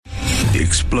the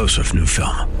explosive new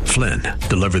film, Flynn,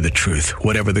 Deliver the Truth,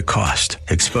 Whatever the Cost,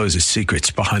 exposes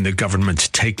secrets behind the government's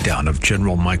takedown of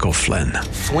General Michael Flynn.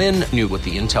 Flynn knew what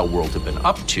the intel world had been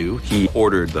up to. He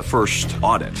ordered the first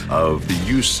audit of the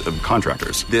use of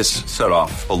contractors. This set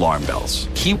off alarm bells.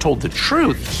 He told the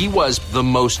truth. He was the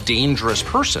most dangerous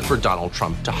person for Donald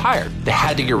Trump to hire. They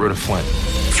had to get rid of Flynn.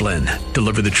 Flynn,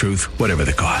 Deliver the Truth, Whatever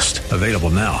the Cost. Available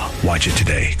now. Watch it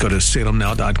today. Go to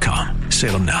salemnow.com.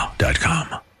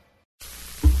 salemnow.com.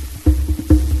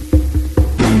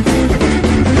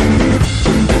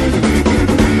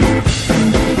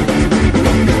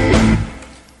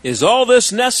 Is all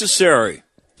this necessary?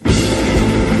 Hey,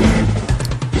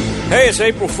 it's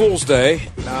April Fool's Day,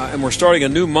 and we're starting a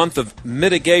new month of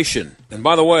mitigation. And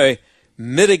by the way,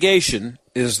 mitigation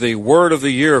is the word of the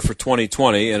year for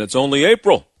 2020, and it's only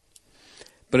April.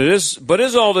 But is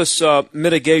all this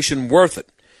mitigation worth it?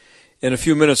 In a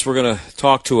few minutes, we're going to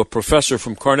talk to a professor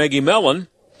from Carnegie Mellon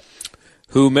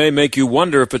who may make you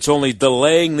wonder if it's only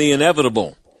delaying the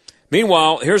inevitable.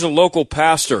 Meanwhile, here's a local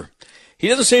pastor. He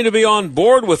doesn't seem to be on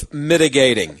board with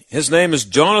mitigating. His name is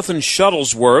Jonathan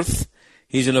Shuttlesworth.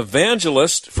 He's an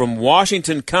evangelist from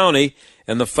Washington County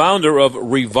and the founder of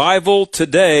Revival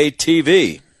Today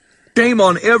TV. Shame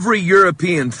on every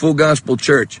European full gospel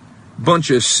church.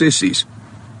 Bunch of sissies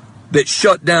that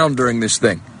shut down during this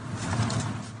thing.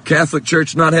 Catholic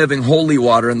Church not having holy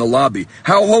water in the lobby.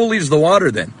 How holy is the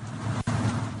water then?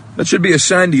 That should be a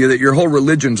sign to you that your whole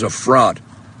religion's a fraud.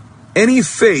 Any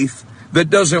faith that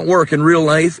doesn't work in real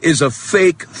life is a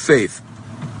fake faith.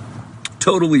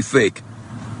 Totally fake.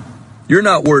 You're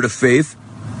not Word of Faith.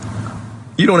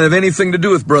 You don't have anything to do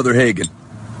with Brother Hagin.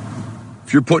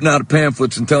 If you're putting out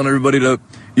pamphlets and telling everybody to,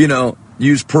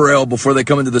 use Purell before they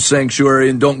come into the sanctuary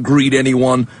and don't greet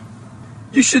anyone,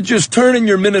 you should just turn in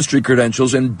your ministry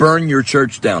credentials and burn your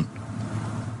church down.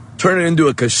 Turn it into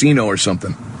a casino or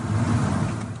something.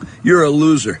 You're a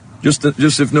loser. Just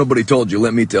if nobody told you,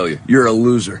 let me tell you. You're a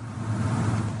loser.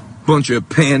 Bunch of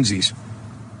pansies.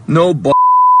 No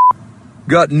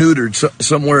got neutered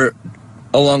somewhere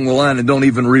along the line and don't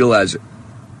even realize it.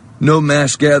 No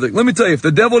mass gathering. Let me tell you, if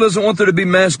the devil doesn't want there to be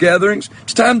mass gatherings,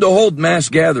 it's time to hold mass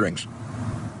gatherings.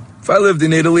 If I lived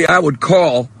in Italy, I would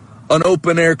call an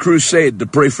open-air crusade to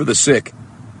pray for the sick.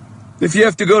 If you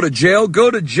have to go to jail, go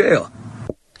to jail.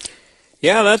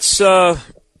 Yeah, that's Mr.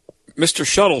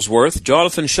 Shuttlesworth,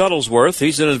 Jonathan Shuttlesworth.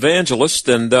 He's an evangelist,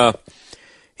 and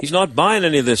he's not buying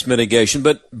any of this mitigation,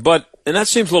 but and that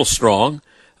seems a little strong.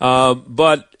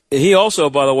 But he also,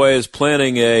 by the way, is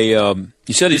planning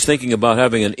he said he's thinking about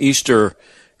having an Easter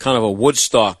kind of a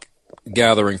Woodstock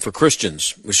gathering for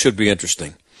Christians, which should be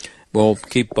interesting. We'll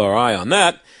keep our eye on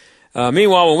that.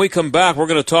 Meanwhile, when we come back, we're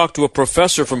going to talk to a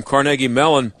professor from Carnegie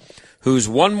Mellon who's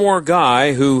one more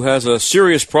guy who has a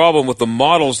serious problem with the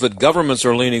models that governments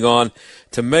are leaning on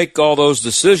to make all those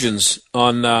decisions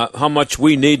on how much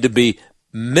we need to be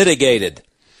mitigated.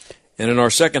 And in our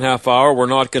second half hour, we're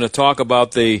not going to talk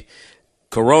about the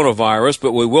coronavirus,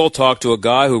 but we will talk to a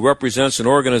guy who represents an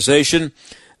organization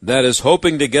that is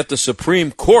hoping to get the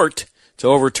Supreme Court to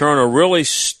overturn a really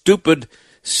stupid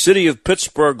City of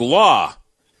Pittsburgh law.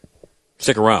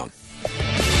 Stick around.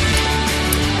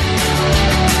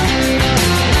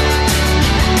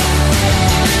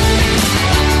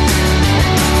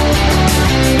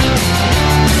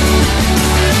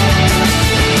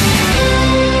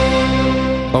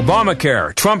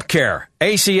 Obamacare, Trumpcare,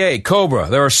 ACA, COBRA.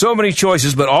 There are so many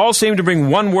choices, but all seem to bring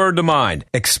one word to mind: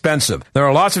 expensive. There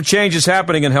are lots of changes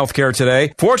happening in healthcare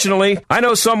today. Fortunately, I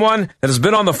know someone that has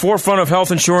been on the forefront of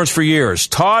health insurance for years.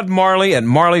 Todd Marley at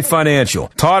Marley Financial.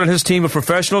 Todd and his team of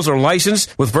professionals are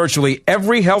licensed with virtually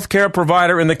every healthcare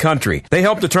provider in the country. They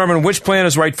help determine which plan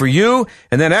is right for you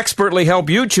and then expertly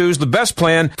help you choose the best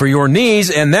plan for your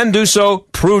needs and then do so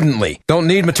prudently. Don't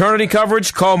need maternity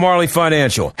coverage? Call Marley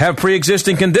Financial. Have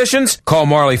pre-existing conditions? Call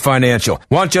Marley Financial.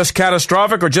 Want just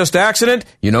catastrophic or just accident?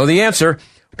 You know the answer,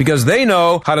 because they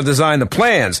know how to design the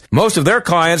plans. Most of their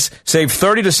clients save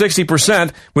 30 to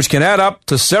 60%, which can add up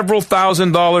to several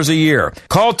 $1,000s a year.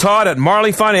 Call Todd at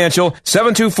Marley Financial,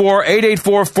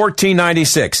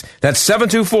 724-884-1496. That's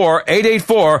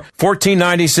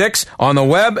 724-884-1496 on the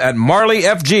web at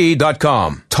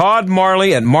marleyfg.com. Todd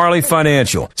Marley at Marley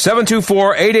Financial,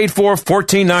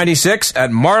 724-884-1496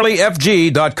 at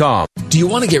marleyfg.com. Do you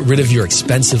want to get rid of your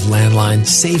expensive landline,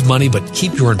 save money, but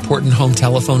keep your important home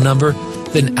telephone number?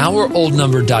 Then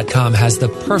OurOldNumber.com has the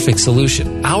perfect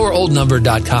solution.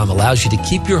 OurOldNumber.com allows you to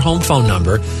keep your home phone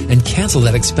number and cancel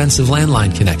that expensive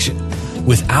landline connection.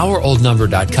 With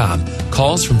OurOldNumber.com,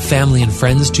 calls from family and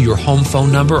friends to your home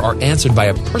phone number are answered by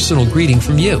a personal greeting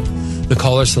from you. The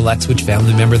caller selects which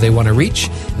family member they want to reach,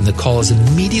 and the call is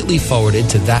immediately forwarded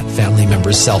to that family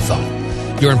member's cell phone.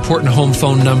 Your important home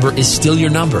phone number is still your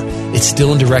number. It's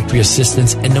still in directory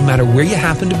assistance, and no matter where you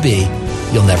happen to be,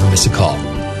 you'll never miss a call.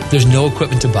 There's no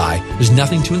equipment to buy. There's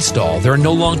nothing to install. There are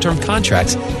no long-term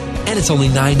contracts, and it's only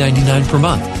 $9.99 per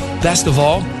month. Best of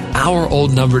all,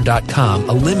 OurOldNumber.com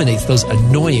eliminates those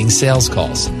annoying sales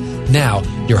calls. Now,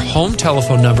 your home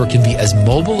telephone number can be as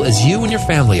mobile as you and your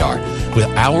family are with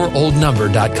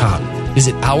OurOldNumber.com.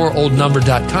 Visit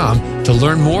OurOldNumber.com to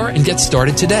learn more and get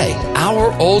started today.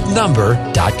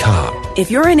 OurOldNumber.com.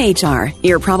 If you're in HR,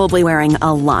 you're probably wearing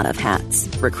a lot of hats.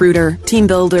 Recruiter, team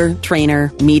builder,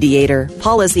 trainer, mediator,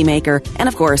 policymaker, and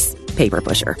of course, paper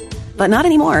pusher. But not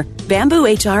anymore. Bamboo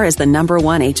HR is the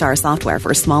 #1 HR software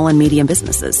for small and medium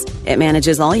businesses. It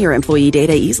manages all your employee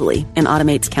data easily and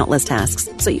automates countless tasks,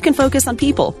 so you can focus on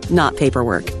people, not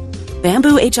paperwork.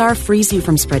 Bamboo HR frees you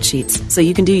from spreadsheets, so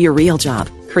you can do your real job,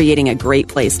 creating a great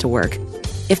place to work.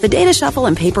 If the data shuffle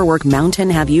and paperwork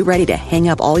mountain have you ready to hang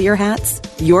up all your hats,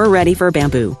 you're ready for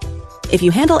Bamboo. If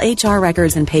you handle HR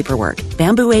records and paperwork,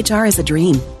 Bamboo HR is a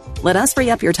dream. Let us free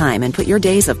up your time and put your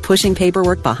days of pushing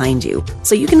paperwork behind you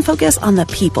so you can focus on the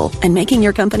people and making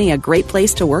your company a great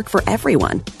place to work for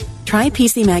everyone. Try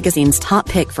PC Magazine's top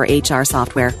pick for HR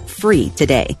software free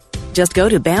today. Just go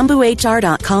to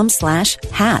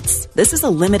bamboohr.com/hats. This is a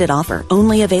limited offer,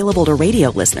 only available to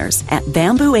radio listeners at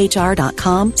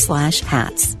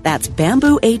bamboohr.com/hats. That's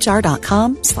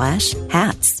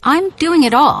bamboohr.com/hats. I'm doing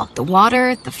it all. The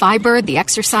water, the fiber, the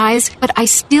exercise, but I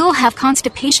still have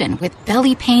constipation with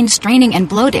belly pain, straining, and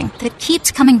bloating that keeps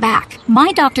coming back.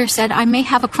 My doctor said I may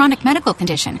have a chronic medical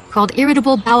condition called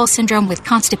irritable bowel syndrome with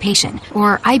constipation,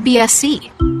 or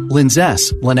IBS-C.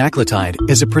 Linzess, linaclotide,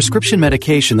 is a prescription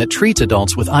medication that treats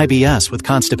adults with IBS with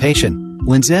constipation.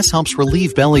 Linzess helps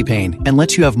relieve belly pain and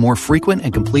lets you have more frequent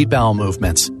and complete bowel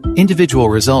movements. Individual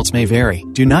results may vary.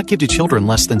 Do not give to children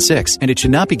less than 6, and it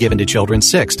should not be given to children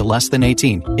 6 to less than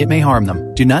 18. It may harm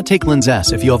them. Do not take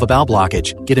Linzess if you have a bowel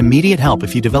blockage. Get immediate help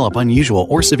if you develop unusual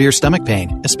or severe stomach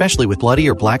pain, especially with bloody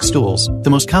or black stools. The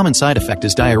most common side effect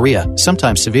is diarrhea,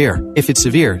 sometimes severe. If it's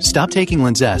severe, stop taking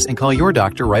Linzess and call your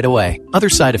doctor right away. Other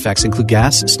side effects include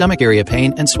gas, stomach area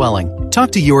pain, and swelling.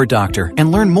 Talk to your doctor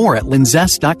and learn more at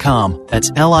linzess.com.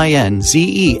 That's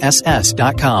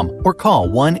LINZESS.com or call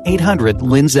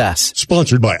 1-800-LINZESS.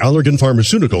 Sponsored by Allergan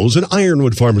Pharmaceuticals and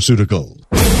Ironwood Pharmaceuticals.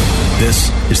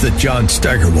 This is the John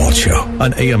Steigerwald Show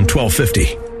on AM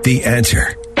 1250. The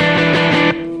Answer.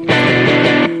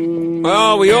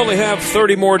 Well, we only have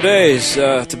 30 more days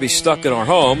to be stuck in our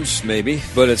homes, maybe,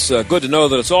 but it's good to know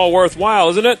that it's all worthwhile,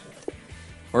 isn't it?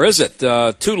 Or is it?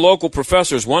 2 local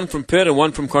professors, one from Pitt and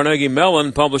one from Carnegie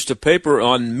Mellon, published a paper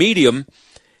on Medium,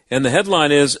 and the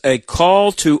headline is A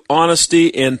Call to Honesty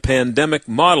in Pandemic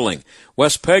Modeling.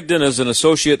 Wes Pegden is an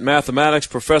associate mathematics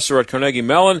professor at Carnegie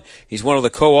Mellon. He's one of the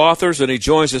co-authors, and he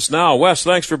joins us now. Wes,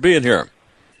 thanks for being here.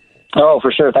 Oh,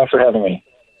 for sure. Thanks for having me.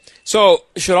 So,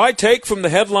 should I take from the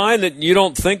headline that you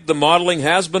don't think the modeling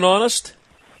has been honest?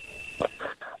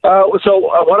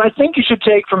 What I think you should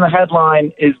take from the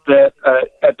headline is that,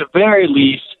 at the very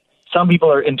least, some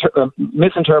people are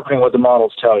misinterpreting what the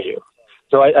models tell you.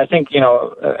 So I think,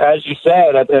 as you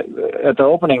said at the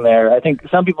opening there, I think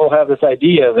some people have this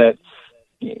idea that,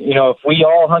 if we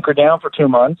all hunker down for 2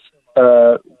 months,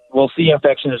 we'll see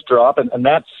infections drop, and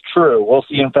that's true. We'll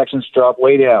see infections drop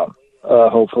way down,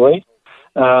 hopefully.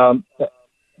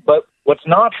 But what's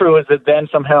not true is that then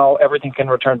somehow everything can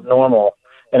return to normal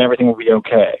and everything will be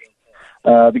okay.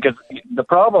 Because the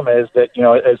problem is that,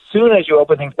 as soon as you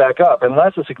open things back up,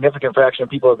 unless a significant fraction of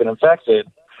people have been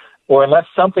infected, or unless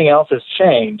something else has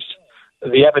changed,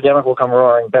 the epidemic will come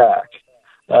roaring back.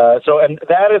 And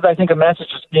that is, I think, a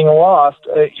message that's being lost,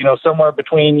 somewhere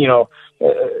between,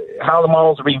 how the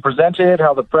models are being presented,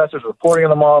 how the press is reporting on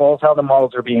the models, how the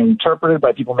models are being interpreted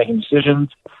by people making decisions.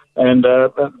 And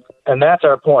that's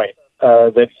our point,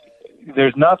 that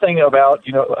there's nothing about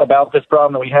this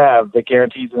problem that we have that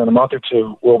guarantees that in a month or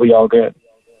 2 we'll be all good.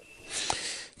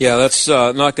 Yeah, that's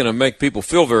not going to make people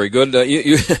feel very good.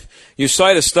 You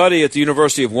cite a study at the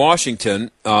University of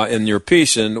Washington in your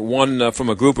piece, and one from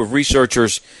a group of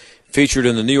researchers featured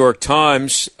in the New York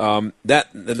Times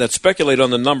that speculate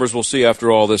on the numbers we'll see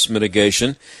after all this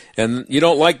mitigation. And you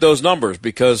don't like those numbers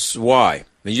because why?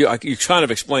 I mean, you kind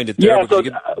of explained it there. Yeah, the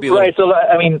example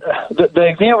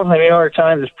from the New York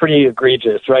Times is pretty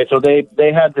egregious, right? So they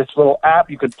had this little app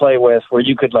you could play with where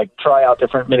you could try out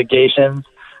different mitigations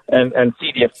and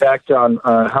see the effect on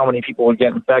how many people would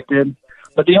get infected.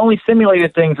 But they only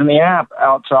simulated things in the app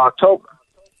out to October.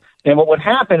 And what would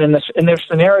happen in their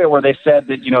scenario where they said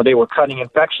that, they were cutting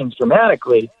infections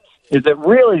dramatically, is that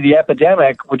really the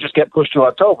epidemic would just get pushed to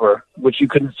October, which you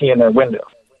couldn't see in their window.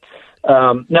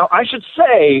 Now, I should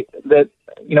say that,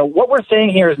 what we're saying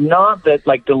here is not that,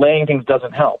 delaying things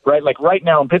doesn't help, right? Like, right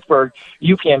now in Pittsburgh,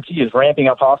 UPMC is ramping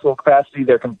up hospital capacity.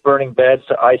 They're converting beds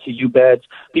to ICU beds.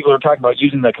 People are talking about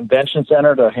using the convention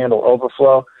center to handle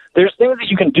overflow. There's things that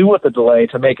you can do with the delay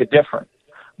to make it different.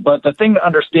 But the thing to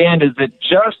understand is that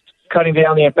just cutting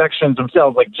down the infections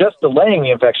themselves, just delaying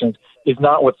the infections, is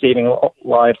not what's saving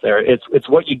lives there. It's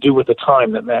what you do with the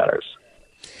time that matters.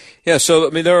 Yeah, so,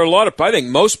 there are a lot of, I think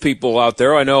most people out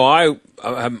there, I know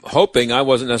I'm hoping, I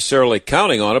wasn't necessarily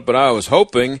counting on it, but I was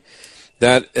hoping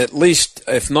that at least,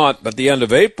 if not at the end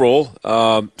of April,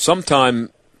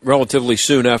 sometime relatively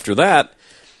soon after that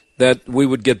we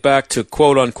would get back to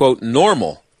quote-unquote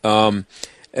normal.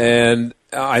 And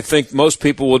I think most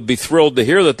people would be thrilled to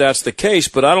hear that that's the case,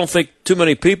 but I don't think too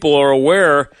many people are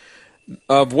aware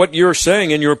of what you're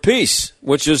saying in your piece,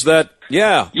 which is that,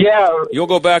 you'll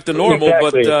go back to normal,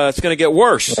 exactly. But it's going to get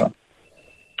worse.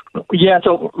 Yeah,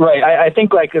 so, right. I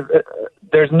think,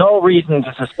 there's no reason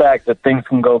to suspect that things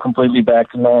can go completely back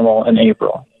to normal in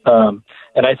April.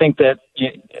 And I think that,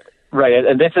 right,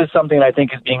 and this is something I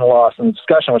think is being lost in the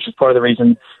discussion, which is part of the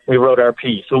reason we wrote our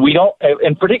piece. So we don't,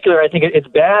 in particular, I think it's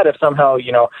bad if somehow,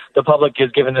 the public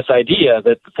is given this idea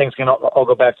that things can all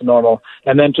go back to normal,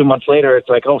 and then 2 months later it's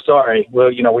like, oh, sorry, well,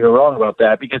 we were wrong about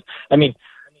that. Because,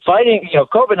 fighting,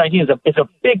 COVID-19 is a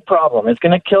big problem. It's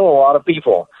going to kill a lot of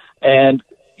people. And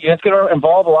it's going to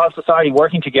involve a lot of society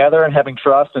working together and having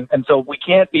trust. And so we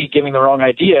can't be giving the wrong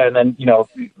idea and then,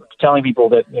 telling people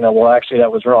that, well, actually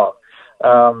that was wrong.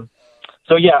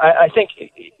 So, yeah, I think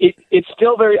it's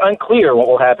still very unclear what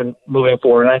will happen moving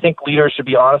forward. And I think leaders should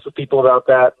be honest with people about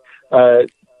that.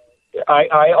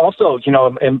 I also,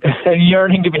 am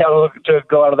yearning to be able to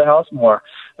go out of the house more.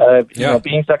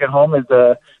 Being stuck at home is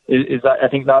I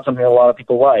think not something a lot of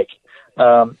people like.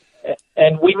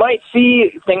 And we might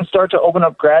see things start to open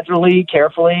up gradually,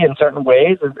 carefully, in certain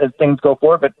ways as things go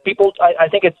forward. But people, I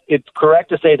think it's correct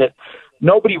to say that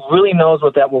nobody really knows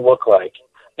what that will look like.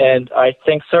 And I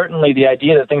think certainly the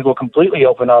idea that things will completely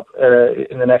open up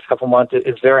in the next couple of months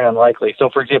is very unlikely. So,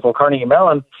 for example, Carnegie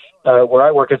Mellon, where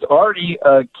I work, has already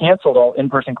canceled all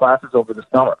in-person classes over the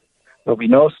summer. There'll be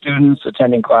no students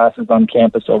attending classes on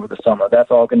campus over the summer. That's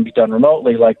all going to be done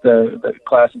remotely, like the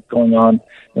classes going on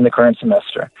in the current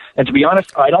semester. And to be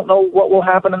honest, I don't know what will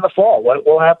happen in the fall. What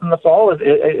will happen in the fall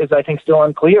is I think, still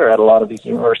unclear at a lot of these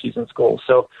universities and schools.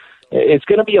 So it's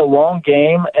going to be a long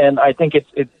game, and I think it's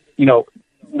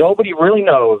nobody really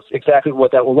knows exactly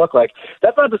what that will look like.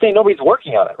 That's not to say nobody's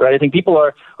working on it, right? I think people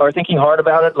are thinking hard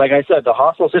about it. Like I said, the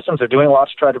hospital systems are doing a lot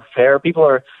to try to prepare. People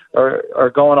are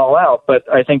going all out, but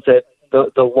I think that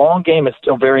the long game is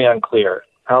still very unclear.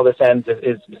 How this ends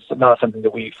is not something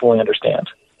that we fully understand.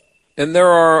 And there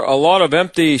are a lot of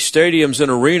empty stadiums and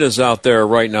arenas out there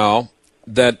right now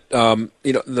that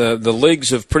the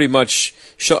leagues have pretty much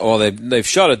shut. Well, they've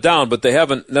shut it down, but they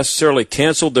haven't necessarily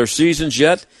canceled their seasons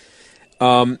yet.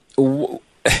 Going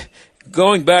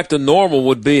back to normal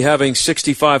would be having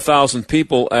 65,000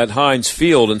 people at Heinz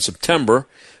Field in September,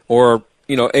 or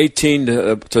 18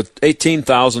 to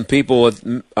 18,000 people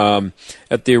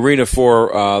at the arena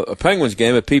for a Penguins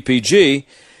game at PPG.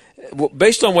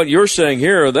 Based on what you're saying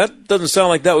here, that doesn't sound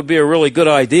like that would be a really good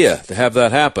idea to have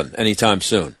that happen anytime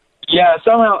soon. Yeah,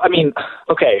 somehow,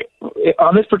 okay,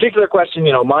 on this particular question,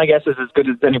 my guess is as good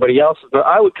as anybody else's, but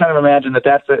I would kind of imagine that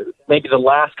that's maybe the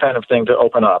last kind of thing to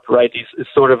open up, right? These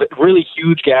sort of really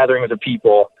huge gatherings of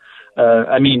people.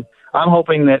 I'm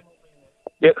hoping that,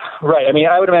 right,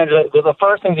 I would imagine that the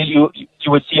first thing that you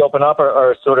would see open up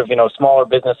are sort of, smaller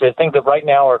businesses, things that right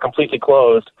now are completely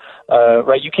closed,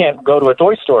 right? You can't go to a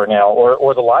toy store now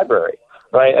or the library.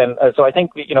 Right, and so I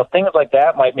think things like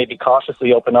that might maybe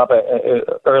cautiously open up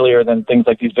earlier than things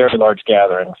like these very large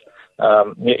gatherings.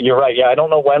 You're right. Yeah, I don't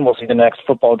know when we'll see the next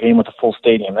football game with a full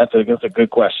stadium. That's a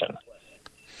good question.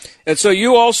 And so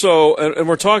you also, and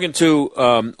we're talking to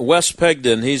Wes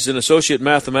Pegden. He's an associate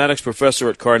mathematics professor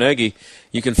at Carnegie.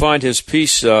 You can find his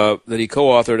piece that he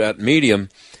co-authored at Medium.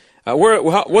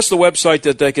 What's the website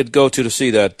that they could go to see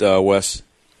that, Wes?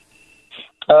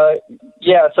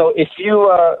 Yeah, so if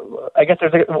you, I guess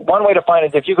there's one way to find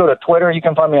it. If you go to Twitter, you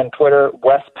can find me on Twitter,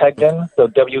 Wes Pegden, so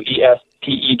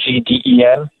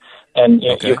WESPEGDEN, and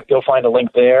you'll find a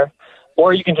link there.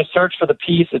 Or you can just search for the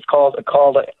piece. It's called A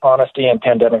Call to Honesty and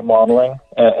Pandemic Modeling,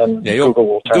 and Google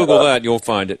will turn Google that, you'll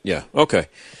find it. Yeah, okay.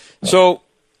 So,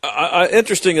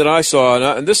 interesting that I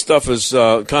saw, and this stuff is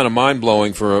kind of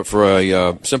mind-blowing for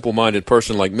a simple-minded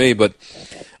person like me, but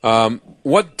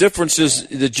what differences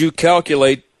did you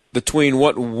calculate between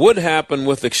what would happen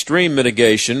with extreme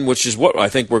mitigation, which is what I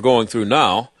think we're going through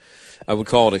now. I would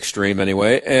call it extreme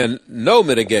anyway, and no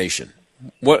mitigation.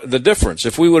 What the difference?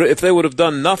 If they would have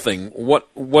done nothing,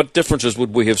 what differences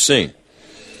would we have seen?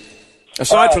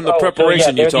 Aside from the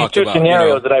preparation you talked about. There's two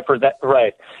scenarios that I present.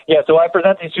 Right. Yeah. So I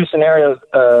present these two scenarios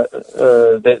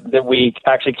that we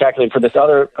actually calculated for this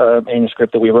other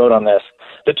manuscript that we wrote on this.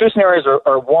 The two scenarios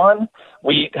are one,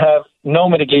 we have no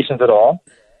mitigations at all.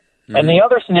 Mm-hmm. And the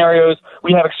other scenarios,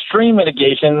 we have extreme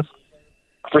mitigations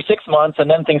for 6 months, and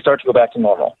then things start to go back to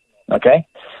normal. Okay?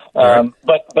 Right.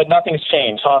 But nothing's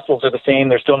changed. Hospitals are the same.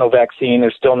 There's still no vaccine.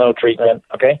 There's still no treatment.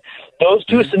 Okay? Those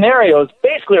two scenarios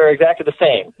basically are exactly the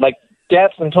same. Like,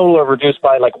 deaths in total are reduced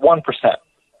by like 1%.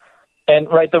 And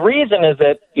right, the reason is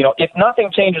that, if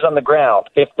nothing changes on the ground,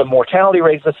 if the mortality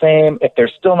rate's the same, if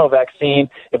there's still no vaccine,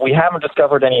 if we haven't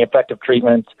discovered any effective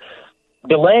treatments,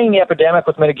 delaying the epidemic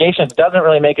with mitigations doesn't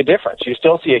really make a difference. You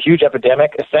still see a huge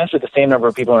epidemic, essentially the same number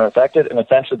of people are infected, and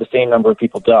essentially the same number of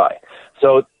people die.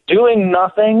 So doing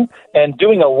nothing and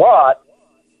doing a lot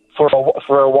for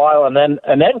a while and then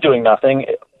doing nothing,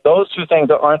 those two things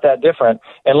aren't that different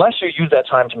unless you use that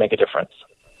time to make a difference.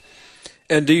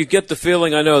 And do you get the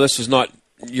feeling, I know this is not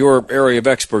your area of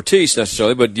expertise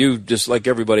necessarily, but you, just like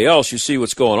everybody else, you see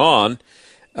what's going on.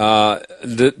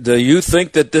 Do you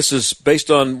think that this is,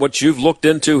 based on what you've looked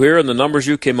into here and the numbers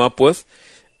you came up with,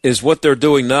 is what they're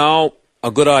doing now a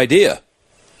good idea?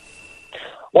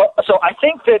 Well, so I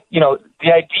think that,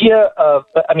 the idea of,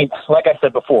 like I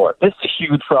said before, this is a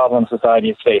huge problem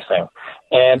society is facing.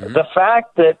 And the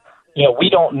fact that, we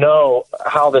don't know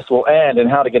how this will end and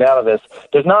how to get out of this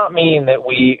does not mean that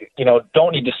we,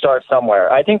 don't need to start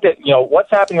somewhere. I think that, what's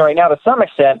happening right now to some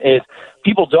extent is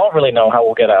people don't really know how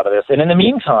we'll get out of this. And in the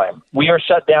meantime, we are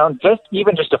shut down just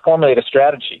to formulate a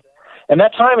strategy. And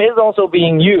that time is also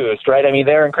being used, right? I mean,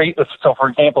 so for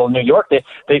example, in New York,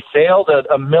 they sailed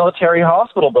a military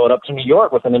hospital boat up to New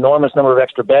York with an enormous number of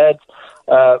extra beds.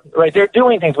 Right, they're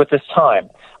doing things with this time.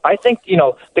 I think,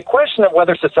 the question of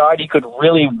whether society could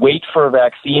really wait for a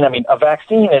vaccine, a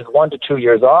vaccine is 1 to 2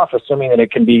 years off, assuming that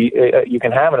it can be, you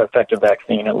can have an effective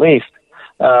vaccine at least.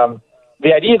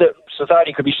 The idea that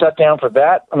society could be shut down for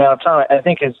that amount of time, I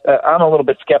think I'm a little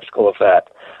bit skeptical of that.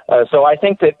 So I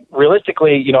think that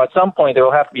realistically, at some point there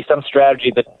will have to be some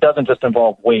strategy that doesn't just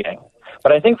involve waiting.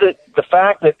 But I think that the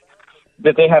fact that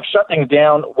they have shut things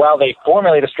down while they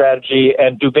formulate a strategy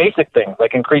and do basic things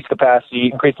like increase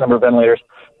capacity, increase the number of ventilators,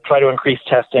 try to increase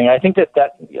testing. I think that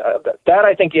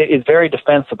I think is very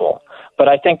defensible. But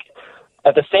I think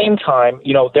at the same time,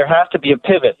 there has to be a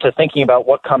pivot to thinking about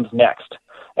what comes next.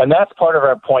 And that's part of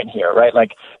our point here, right?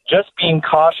 Like, just being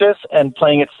cautious and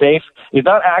playing it safe is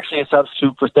not actually a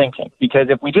substitute for thinking. Because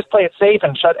if we just play it safe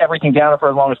and shut everything down for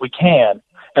as long as we can,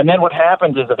 and then what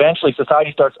happens is eventually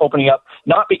society starts opening up,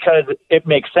 not because it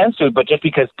makes sense to it, but just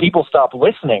because people stop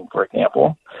listening, for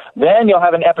example, then you'll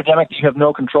have an epidemic that you have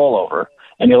no control over,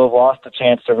 and you'll have lost the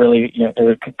chance to really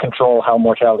control how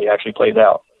mortality actually plays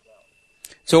out.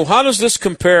 So how does this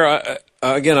compare?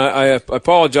 Again, I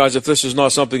apologize if this is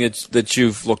not something that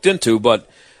you've looked into, but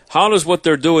how does what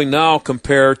they're doing now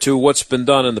compare to what's been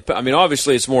done in the past?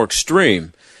 Obviously it's more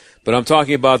extreme, but I'm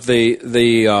talking about the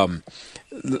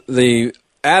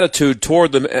attitude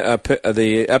toward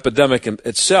the epidemic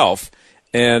itself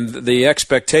and the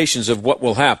expectations of what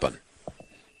will happen.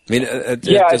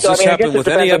 Does this happen with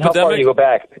any epidemic? How far you go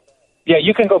back. Yeah,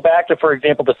 you can go back to, for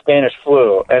example, the Spanish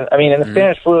flu. And in the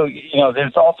Spanish flu,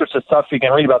 there's all sorts of stuff you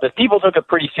can read about this. People took it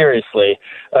pretty seriously,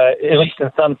 at least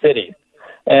in some cities.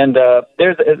 And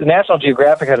there's National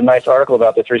Geographic had a nice article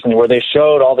about this recently where they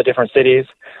showed all the different cities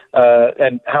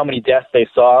and how many deaths they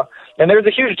saw. And there's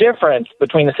a huge difference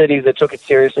between the cities that took it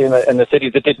seriously and the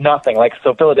cities that did nothing. Like,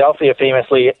 so Philadelphia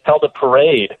famously held a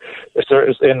parade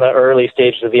in the early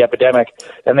stages of the epidemic,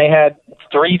 and they had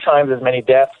 3 times as many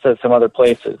deaths as some other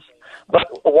places. But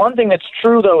one thing that's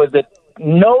true, though, is that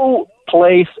no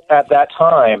place at that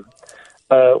time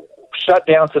shut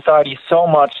down society so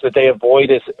much that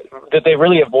they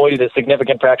really avoided a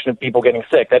significant fraction of people getting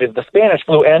sick. That is, the Spanish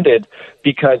flu ended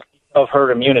because of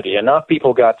herd immunity. Enough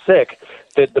people got sick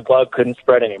that the bug couldn't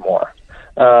spread anymore.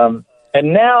 And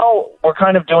now we're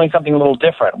kind of doing something a little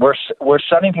different. We're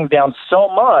shutting things down so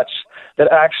much that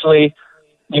actually,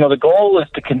 the goal is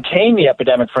to contain the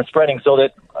epidemic from spreading so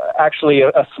that actually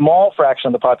a small fraction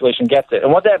of the population gets it.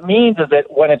 And what that means is that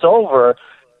when it's over,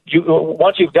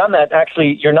 once you've done that,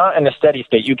 actually, you're not in a steady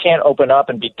state. You can't open up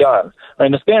and be done.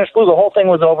 The Spanish flu, the whole thing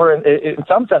was over in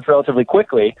some sense relatively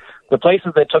quickly. The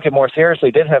places that took it more seriously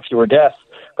did have fewer deaths,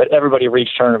 but everybody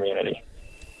reached herd immunity.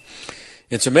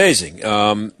 It's amazing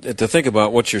to think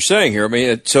about what you're saying here. I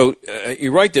mean, so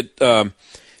you're right that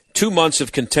 2 months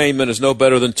of containment is no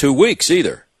better than 2 weeks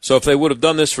either. So if they would have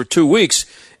done this for 2 weeks,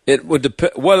 it would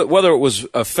whether it was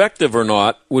effective or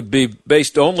not would be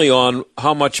based only on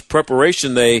how much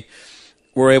preparation they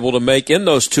were able to make in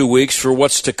those 2 weeks for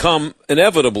what's to come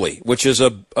inevitably, which is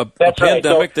a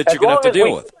pandemic that you're going to have to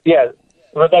deal with. Yeah.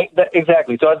 Well,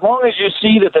 exactly. So as long as you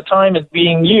see that the time is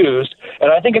being used,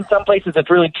 and I think in some places it's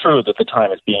really true that the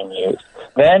time is being used,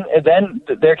 then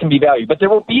there can be value. But there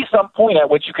will be some point at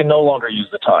which you can no longer use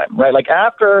the time, right? Like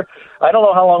after, I don't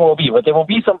know how long it will be, but there will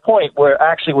be some point where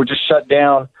actually we're just shut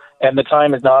down and the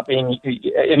time is not being,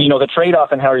 and the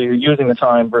trade-off in how you're using the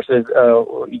time versus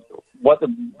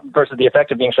versus the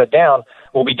effect of being shut down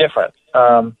will be different.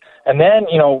 And then,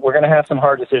 we're going to have some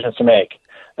hard decisions to make.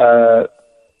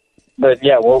 But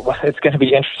yeah, well, it's going to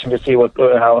be interesting to see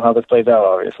how this plays out,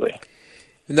 obviously.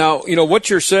 Now, what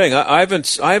you're saying, I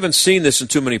haven't seen this in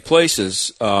too many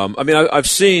places. I've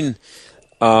seen,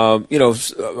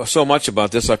 so much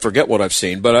about this, I forget what I've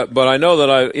seen. But I know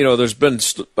that there's been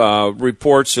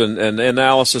reports and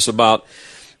analysis about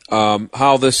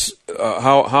how this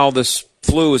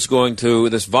flu is going to,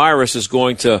 this virus is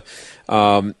going to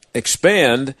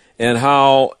expand, and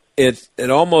how it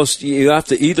almost, you have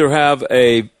to either have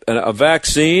a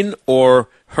vaccine or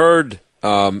herd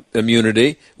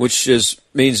immunity, which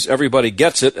means everybody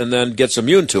gets it and then gets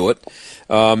immune to it.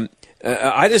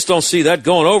 I just don't see that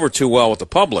going over too well with the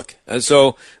public. And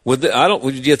so, do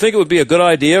you think it would be a good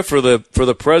idea for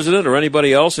the president or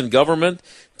anybody else in government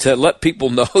to let people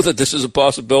know that this is a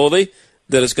possibility,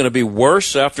 that it's going to be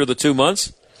worse after the 2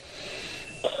 months?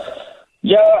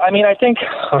 Yeah, I think,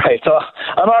 right, so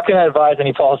I'm not going to advise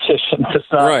any politicians.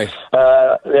 It's not, right.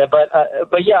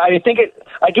 But yeah, I do think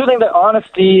that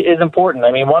honesty is important.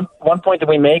 One point that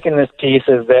we make in this piece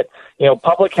is that,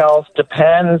 public health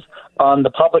depends on the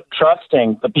public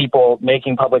trusting the people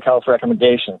making public health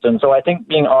recommendations. And so I think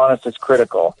being honest is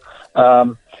critical.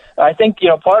 I think,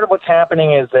 part of what's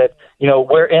happening is that,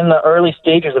 we're in the early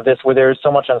stages of this where there's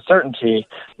so much uncertainty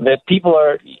that people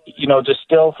are, just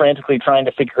still frantically trying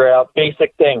to figure out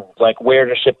basic things like where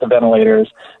to ship the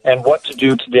ventilators and what to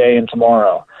do today and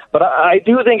tomorrow. But I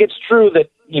do think it's true that,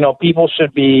 people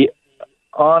should be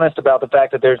honest about the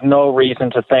fact that there's no reason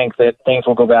to think that things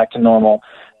will go back to normal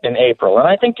in April. And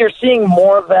I think you're seeing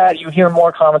more of that. You hear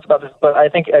more comments about this, but I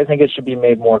think it should be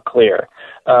made more clear.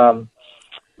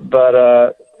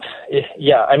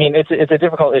 Yeah, it's a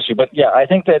difficult issue, but yeah, I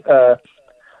think that,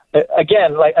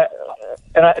 again,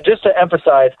 just to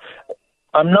emphasize,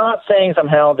 I'm not saying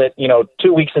somehow that,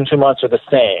 2 weeks and 2 months are the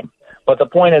same, but the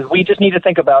point is we just need to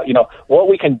think about, what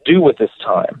we can do with this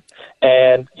time.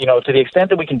 And, to the extent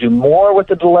that we can do more with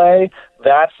the delay,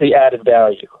 that's the added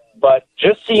value. But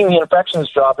just seeing the infections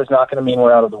drop is not going to mean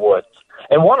we're out of the woods.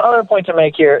 And one other point to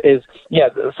make here is,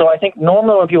 so I think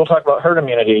normally when people talk about herd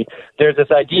immunity, there's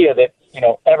this idea that,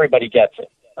 everybody gets it,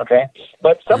 okay?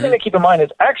 But something to keep in mind is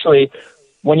actually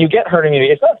when you get herd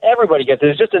immunity, it's not everybody gets it.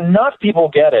 It's just enough people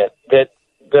get it that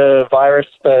the virus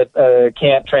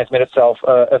can't transmit itself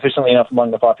efficiently enough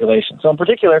among the population. So in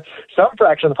particular, some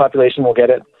fraction of the population will get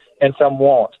it and some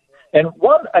won't. And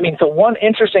one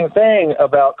interesting thing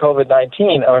about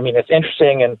COVID-19, it's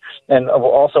interesting and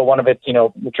also one of its,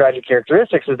 the tragic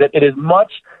characteristics is that it is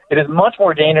much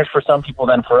more dangerous for some people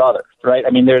than for others, right?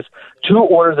 There's 2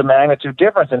 orders of magnitude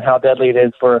difference in how deadly it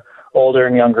is for older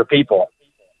and younger people.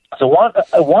 So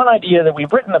one idea that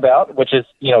we've written about, which is,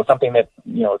 something that,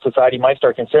 society might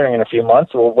start considering in a few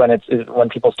months or when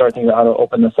people start thinking about how to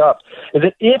open this up, is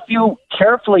that if you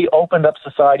carefully opened up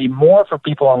society more for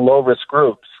people in low-risk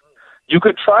groups, you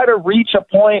could try to reach a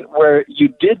point where you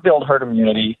did build herd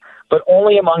immunity, but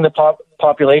only among the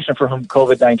population for whom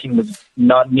COVID-19 was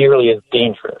not nearly as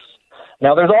dangerous.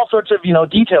 Now, there's all sorts of,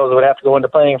 details that would have to go into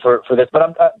playing for this,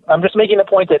 but I'm just making the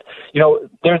point that,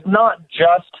 there's not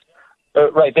just,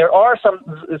 right, there are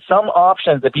some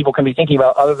options that people can be thinking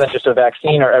about other than just a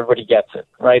vaccine or everybody gets it,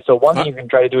 right? So one thing you can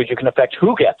try to do is you can affect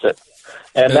who gets it,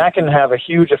 and that can have a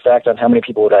huge effect on how many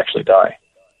people would actually die.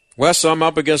 Wes, I'm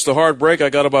up against a hard break. I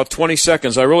got about 20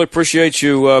 seconds. I really appreciate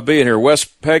you being here. Wes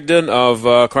Pegden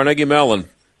of Carnegie Mellon.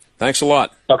 Thanks a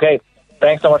lot. Okay.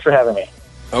 Thanks so much for having me.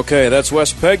 Okay, that's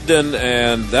Wes Pegden,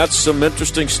 and that's some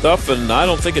interesting stuff, and I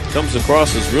don't think it comes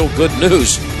across as real good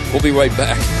news. We'll be right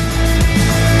back.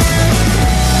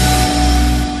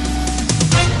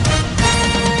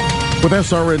 With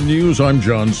SRN News, I'm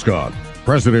John Scott.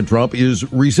 President Trump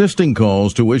is resisting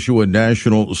calls to issue a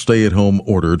national stay-at-home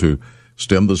order to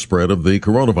stem the spread of the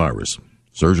coronavirus.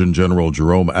 Surgeon General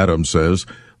Jerome Adams says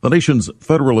the nation's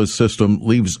federalist system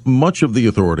leaves much of the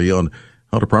authority on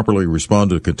how to properly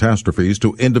respond to catastrophes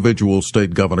to individual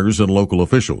state governors and local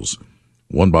officials.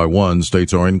 One by one,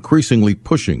 states are increasingly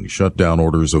pushing shutdown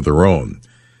orders of their own.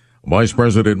 Vice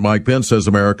President Mike Pence says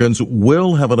Americans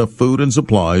will have enough food and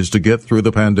supplies to get through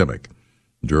the pandemic.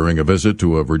 During a visit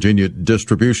to a Virginia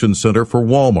distribution center for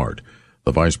Walmart,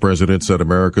 the vice president said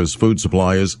America's food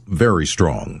supply is very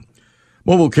strong.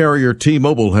 Mobile carrier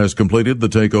T-Mobile has completed the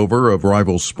takeover of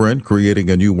rival Sprint, creating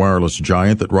a new wireless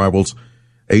giant that rivals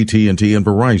AT&T and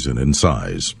Verizon in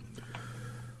size.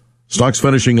 Stocks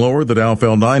finishing lower. The Dow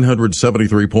fell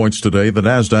 973 points today. The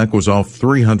Nasdaq was off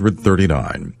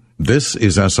 339. This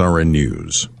is SRN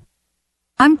News.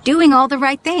 I'm doing all the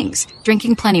right things,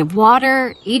 drinking plenty of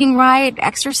water, eating right,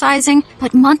 exercising,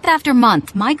 but month after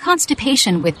month, my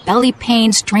constipation with belly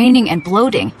pain, straining, and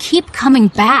bloating keep coming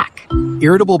back.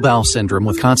 Irritable bowel syndrome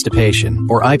with constipation,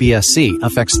 or IBS-C,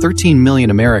 affects 13 million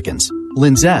Americans.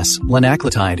 Linzess,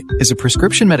 linaclotide, is a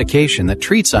prescription medication that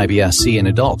treats IBS-C in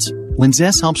adults.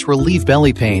 Linzess helps relieve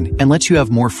belly pain and lets you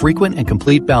have more frequent and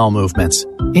complete bowel movements.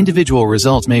 Individual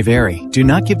results may vary. Do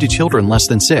not give to children less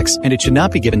than 6, and it should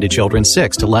not be given to children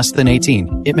 6 to less than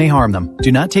 18. It may harm them. Do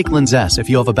not take Linzess if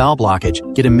you have a bowel blockage.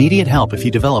 Get immediate help if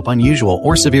you develop unusual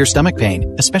or severe stomach pain,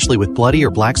 especially with bloody or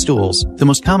black stools. The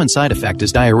most common side effect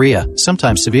is diarrhea,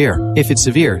 sometimes severe. If it's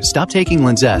severe, stop taking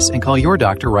Linzess and call your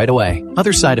doctor right away.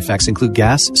 Other side effects include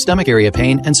gas, stomach area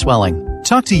pain, and swelling.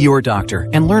 Talk to your doctor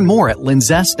and learn more at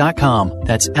linzess.com.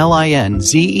 That's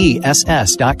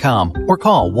LINZESS.com or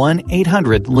call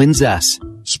 1-800-LINZESS.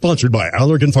 Sponsored by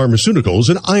Allergan Pharmaceuticals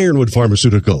and Ironwood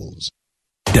Pharmaceuticals.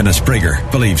 Dennis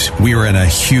Prager believes we are in a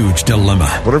huge dilemma.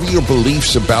 Whatever your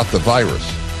beliefs about the virus,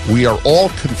 we are all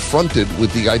confronted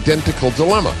with the identical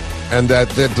dilemma. And that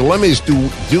the dilemma is, do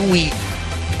we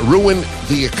ruin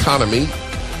the economy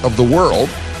of the world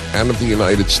and of the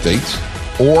United States?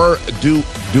 Or do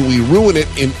we ruin it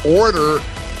in order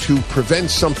to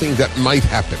prevent something that might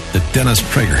happen? The Dennis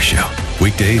Prager Show.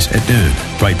 Weekdays at noon,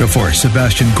 right before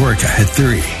Sebastian Gorka at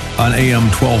 3 on AM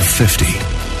 1250.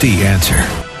 The Answer.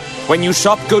 When you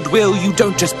shop Goodwill, you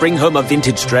don't just bring home a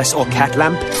vintage dress or cat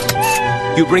lamp.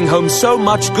 You bring home so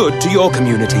much good to your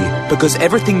community because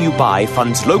everything you buy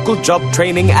funds local job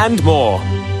training and more.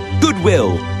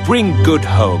 Goodwill. Bring good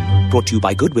home. Brought to you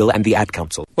by Goodwill and the Ad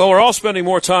Council. Well, we're all spending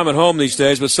more time at home these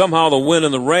days, but somehow the wind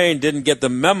and the rain didn't get the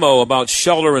memo about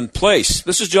shelter in place.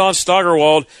 This is John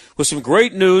Steigerwald with some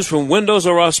great news from Windows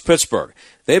R Us Pittsburgh.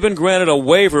 They've been granted a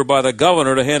waiver by the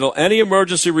governor to handle any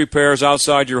emergency repairs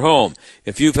outside your home.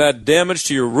 If you've had damage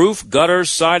to your roof, gutters,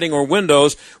 siding, or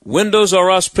windows, Windows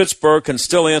R Us Pittsburgh can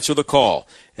still answer the call.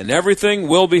 And everything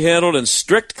will be handled in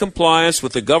strict compliance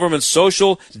with the government's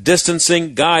social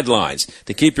distancing guidelines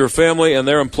to keep your family and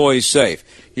their employees safe.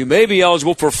 You may be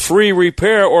eligible for free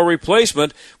repair or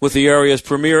replacement with the area's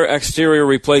premier exterior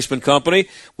replacement company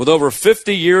with over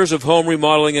 50 years of home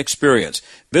remodeling experience.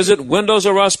 Visit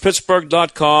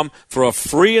WindowsRUsPittsburgh.com for a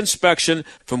free inspection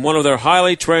from one of their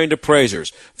highly trained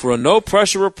appraisers. For a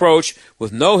no-pressure approach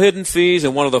with no hidden fees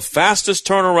and one of the fastest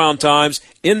turnaround times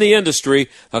in the industry,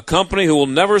 a company who will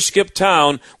never skip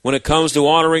town when it comes to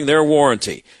honoring their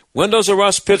warranty.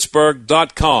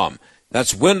 WindowsRUsPittsburgh.com.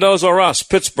 That's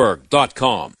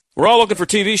WindowsRUsPittsburgh.com. We're all looking for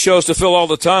TV shows to fill all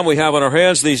the time we have on our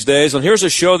hands these days, and here's a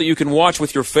show that you can watch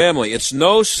with your family. It's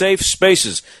No Safe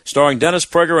Spaces, starring Dennis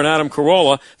Prager and Adam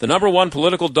Carolla, the #1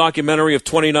 political documentary of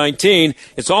 2019.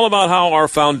 It's all about how our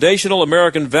foundational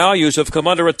American values have come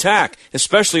under attack,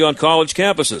 especially on college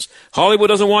campuses. Hollywood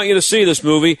doesn't want you to see this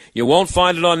movie. You won't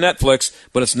find it on Netflix,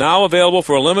 but it's now available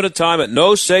for a limited time at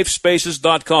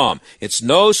NoSafeSpaces.com. It's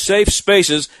No Safe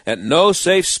Spaces at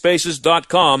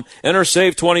NoSafeSpaces.com. Enter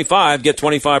Save 25, get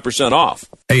 25% off.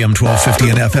 AM 1250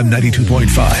 and FM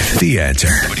 92.5. The Answer.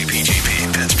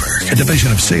 WPGP Pittsburgh, a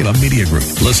division of Salem Media Group.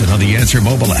 Listen on the Answer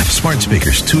mobile app, smart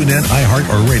speakers, TuneIn, iHeart,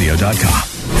 or radio.com.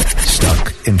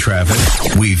 Stuck in traffic?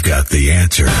 We've got the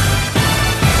answer.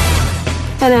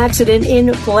 An accident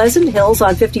in Pleasant Hills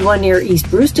on 51 near East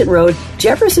Brewston Road.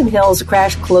 Jefferson Hills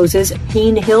crash closes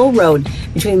Payne Hill Road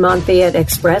between Montfayette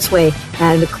Expressway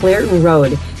and Clairton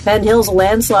Road. Penn Hills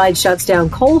landslide shuts down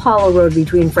Cole Hollow Road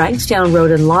between Frankstown Road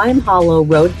and Lime Hollow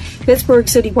Road. Pittsburgh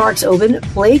City Parks open.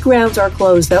 Playgrounds are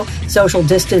closed, though. Social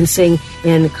distancing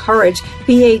encouraged.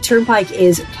 PA Turnpike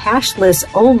is cashless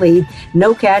only.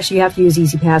 No cash. You have to use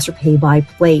Easy Pass or pay by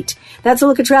plate. That's a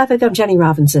look at traffic. I'm Jenny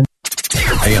Robinson.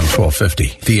 AM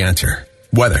 1250, The Answer.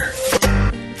 Weather.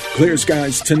 Clear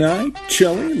skies tonight,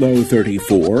 chilly, low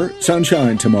 34.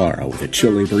 Sunshine tomorrow with a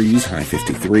chilly breeze, high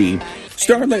 53.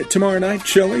 Starlit tomorrow night,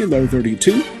 chilly, low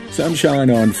 32. Sunshine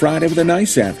on Friday with a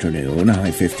nice afternoon,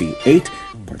 high 58.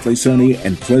 Partly sunny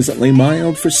and pleasantly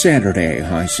mild for Saturday,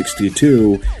 high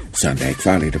 62. Sunday,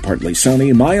 cloudy to partly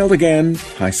sunny, mild again,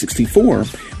 high 64.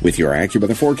 With your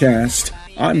AccuWeather forecast,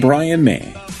 I'm Brian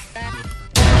May.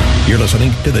 You're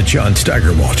listening to the John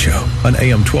Steigerwald Show on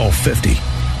AM 1250.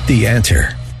 The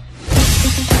Answer.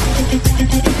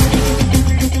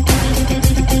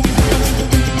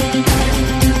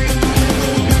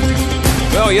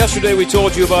 Well, yesterday we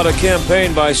told you about a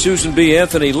campaign by Susan B.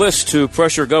 Anthony List to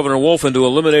pressure Governor Wolf into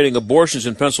eliminating abortions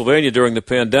in Pennsylvania during the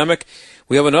pandemic.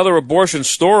 We have another abortion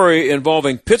story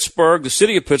involving Pittsburgh, the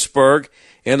city of Pittsburgh,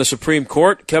 and the Supreme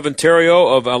Court. Kevin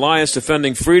Theriault of Alliance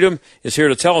Defending Freedom is here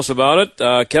to tell us about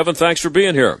it. Kevin, thanks for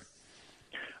being here.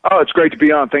 Oh, it's great to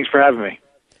be on. Thanks for having me.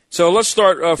 So let's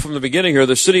start from the beginning here.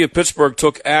 The city of Pittsburgh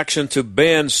took action to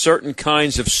ban certain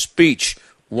kinds of speech.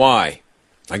 Why?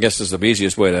 I guess is the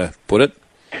easiest way to put it.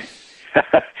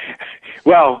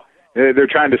 Well, they're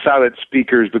trying to silence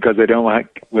speakers because they don't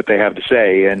like what they have to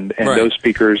say, and right. Those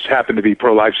speakers happen to be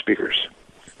pro-life speakers.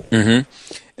 Mm-hmm.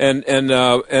 And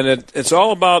it's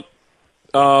all about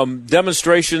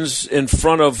demonstrations in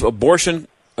front of abortion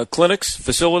clinics,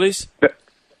 facilities?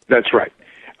 That's right.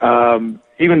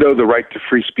 Even though the right to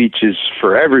free speech is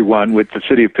for everyone, what the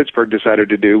city of Pittsburgh decided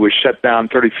to do was shut down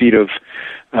 30 feet of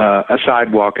a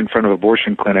sidewalk in front of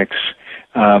abortion clinics,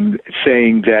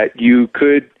 saying that you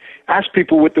could ask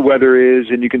people what the weather is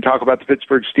and you can talk about the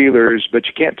Pittsburgh Steelers, but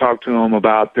you can't talk to them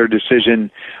about their decision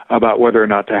about whether or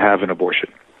not to have an abortion.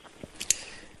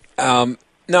 Now,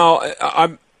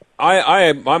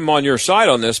 I'm on your side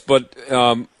on this, but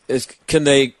are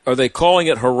they calling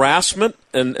it harassment,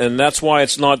 and that's why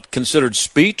it's not considered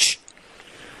speech?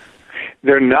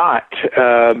 They're not.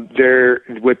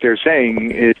 What they're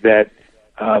saying is that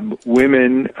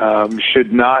women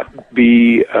should not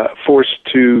be forced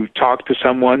to talk to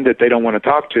someone that they don't want to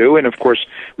talk to. And, of course,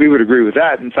 we would agree with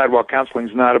that. And sidewalk counseling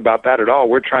is not about that at all.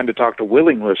 We're trying to talk to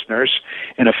willing listeners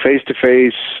in a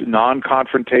face-to-face,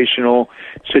 non-confrontational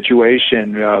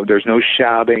situation. There's no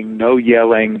shouting, no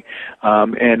yelling.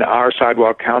 And our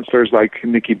sidewalk counselors, like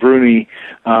Nikki Bruni,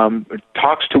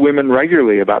 talks to women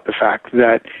regularly about the fact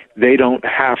that they don't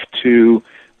have to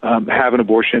have an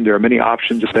abortion. There are many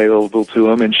options available to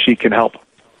them, and she can help.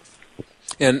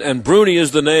 And Bruni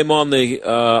is the name on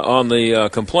the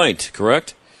complaint,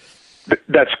 correct?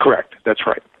 That's correct. That's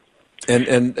right.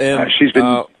 And she's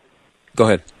been. Go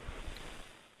ahead.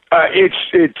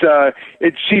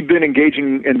 She's been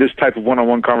engaging in this type of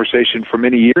one-on-one conversation for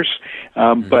many years,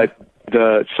 but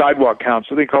the sidewalk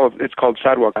counseling, it's called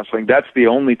sidewalk counseling. That's the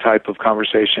only type of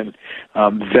conversation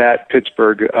that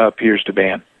Pittsburgh appears to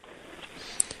ban.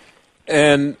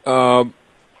 And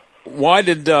why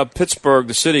did Pittsburgh,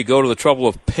 the city, go to the trouble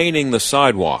of painting the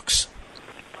sidewalks?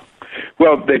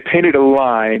 Well, they painted a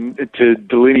line to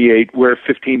delineate where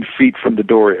 15 feet from the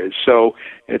door is. So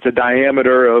it's a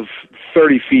diameter of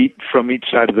 30 feet from each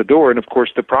side of the door. And, of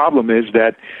course, the problem is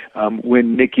that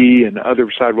when Nikki and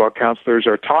other sidewalk counselors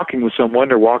are talking with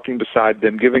someone or walking beside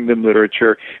them, giving them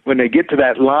literature, when they get to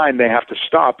that line, they have to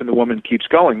stop, and the woman keeps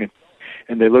going.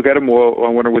 And they look at them, well, I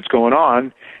wonder what's going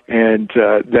on, and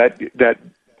that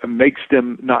makes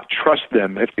them not trust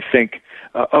them if they think,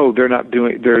 they're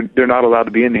not allowed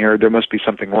to be in here. There must be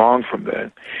something wrong from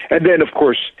them. And then, of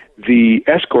course, the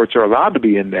escorts are allowed to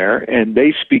be in there, and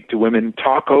they speak to women,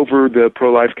 talk over the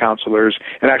pro-life counselors,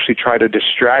 and actually try to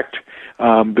distract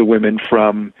the women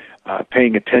from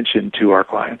paying attention to our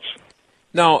clients.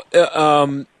 Now,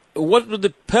 what would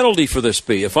the penalty for this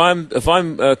be? If I'm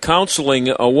counseling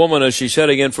a woman as she's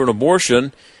heading in for an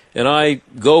abortion, and I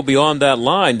go beyond that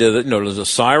line, does a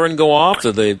siren go off?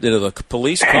 Do the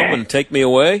police come and take me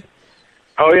away?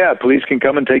 Oh yeah, police can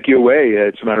come and take you away.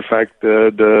 As a matter of fact,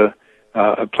 the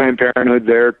Planned Parenthood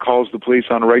there calls the police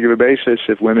on a regular basis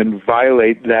if women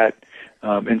violate that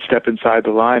and step inside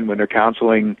the line when they're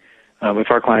counseling.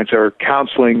 If our clients are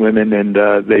counseling women and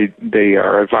they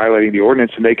are violating the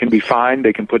ordinance, and they can be fined,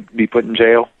 they can be put in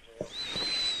jail.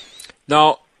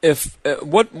 Now, if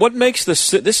what makes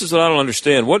this is what I don't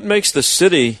understand. What makes the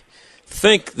city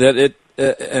think that it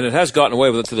and it has gotten away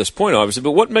with it to this point, obviously,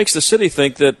 but what makes the city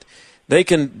think that they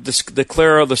can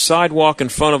declare the sidewalk in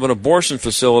front of an abortion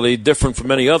facility different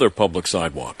from any other public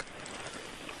sidewalk?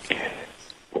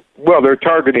 Well, they're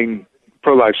targeting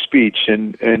pro-life speech,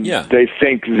 and they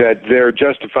think that they're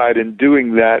justified in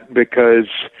doing that because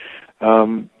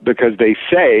they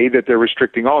say that they're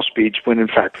restricting all speech when in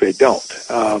fact they don't.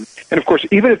 And of course,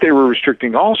 even if they were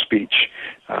restricting all speech,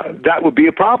 that would be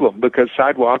a problem because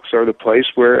sidewalks are the place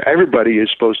where everybody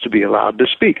is supposed to be allowed to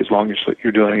speak as long as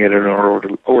you're doing it in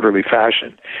an orderly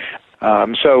fashion.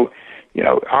 So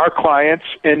our clients,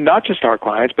 and not just our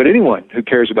clients, but anyone who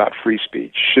cares about free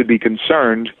speech should be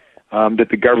concerned that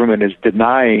the government is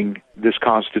denying this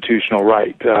constitutional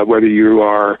right, whether you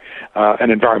are an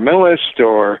environmentalist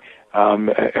or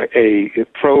a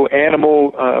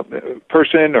pro-animal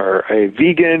person or a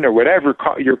vegan or whatever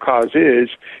your cause is.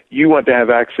 You want to have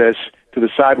access to the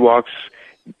sidewalks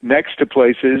next to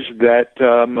places that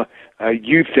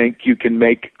you think you can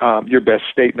make your best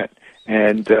statement.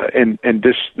 And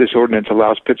this ordinance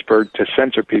allows Pittsburgh to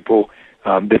censor people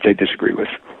that they disagree with.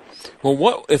 Well,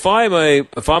 what if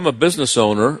I'm a business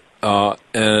owner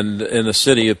and in the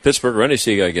city of Pittsburgh or any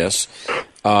city, I guess?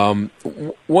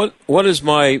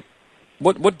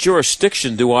 What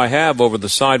jurisdiction do I have over the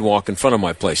sidewalk in front of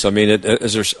my place? I mean,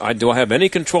 do I have any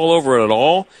control over it at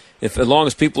all? As long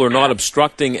as people are not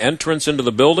obstructing entrance into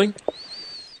the building?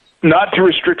 Not to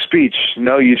restrict speech.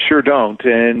 No, you sure don't.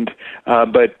 And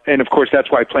of course that's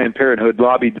why Planned Parenthood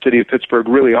lobbied the city of Pittsburgh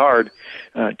really hard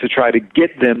to try to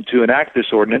get them to enact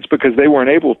this ordinance, because they weren't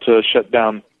able to shut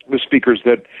down the speakers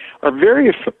that are very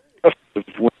effective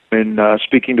when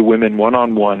speaking to women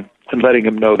one-on-one and letting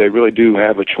them know they really do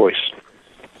have a choice.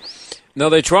 Now,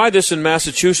 they tried this in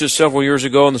Massachusetts several years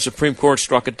ago, and the Supreme Court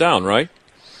struck it down, right?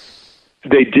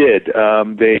 They did.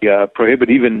 They prohibit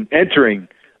even entering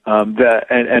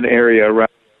an area around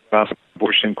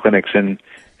abortion clinics in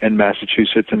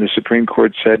Massachusetts, and the Supreme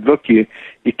Court said, look, you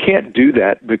can't do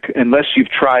that unless you've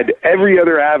tried every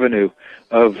other avenue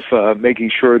of making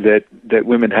sure that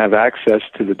women have access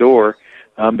to the door.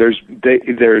 There's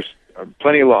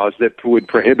plenty of laws that would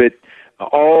prohibit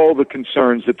all the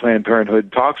concerns that Planned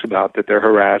Parenthood talks about, that they're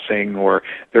harassing, or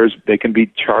they can be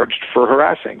charged for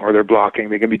harassing, or they're blocking.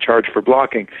 They can be charged for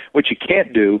blocking. What you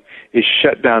can't do is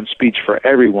shut down speech for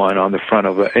everyone on the front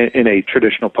of in a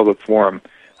traditional public forum,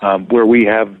 where we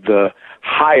have the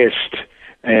highest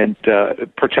and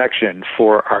protection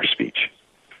for our speech.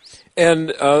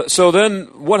 And so then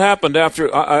what happened after?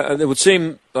 It would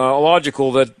seem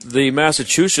logical that the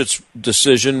Massachusetts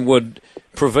decision would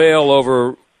prevail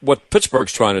over what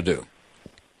Pittsburgh's trying to do.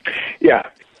 Yeah,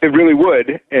 it really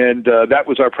would, and that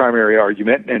was our primary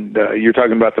argument. And you're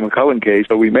talking about the McCullen case,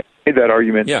 so we made that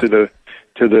argument to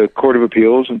the Court of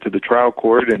Appeals and to the trial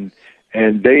court, and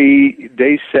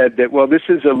they said that, well, this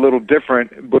is a little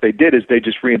different. What they did is they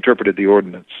just reinterpreted the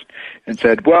ordinance and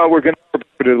said, well, we're going to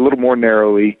interpret it a little more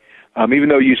narrowly. Even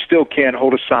though you still can't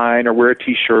hold a sign or wear a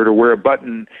T-shirt or wear a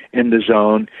button in the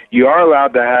zone, you are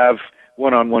allowed to have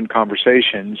one-on-one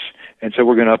conversations, and so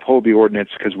we're going to uphold the ordinance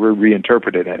because we're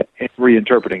reinterpreting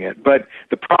it. But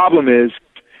the problem is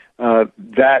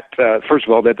that, first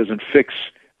of all, that doesn't fix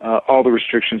all the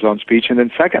restrictions on speech, and then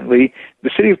secondly,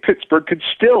 the city of Pittsburgh could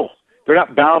still, they're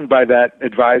not bound by that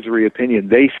advisory opinion.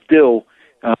 They still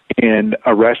can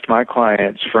arrest my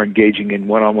clients for engaging in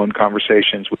one-on-one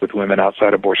conversations with women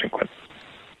outside abortion clinics.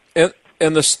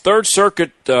 And the Third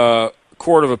Circuit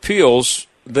Court of Appeals,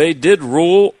 they did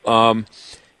rule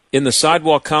in the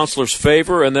sidewalk counselor's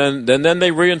favor, and then they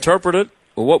reinterpret it.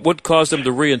 What would cause them to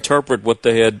reinterpret what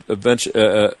they had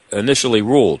initially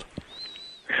ruled?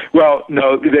 Well,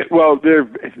 no.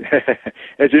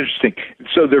 It's interesting.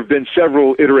 So there have been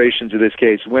several iterations of this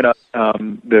case. When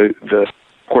the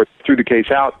court threw the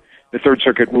case out, the Third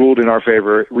Circuit ruled in our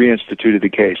favor, reinstituted the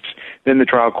case. Then the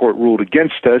trial court ruled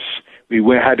against us. We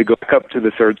had to go back up to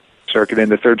the Third Circuit,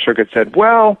 and the Third Circuit said,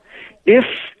 well, if,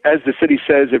 as the city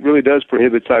says, it really does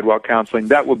prohibit sidewalk counseling,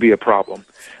 that would be a problem.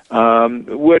 But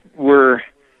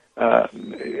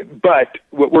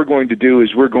what we're going to do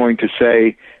is we're going to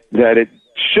say that it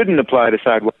shouldn't apply to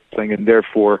sidewalk counseling, and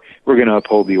therefore we're going to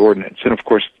uphold the ordinance. And of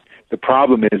course, the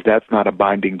problem is that's not a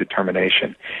binding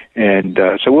determination, and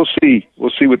so we'll see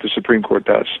what the Supreme Court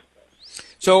does.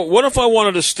 So, what if I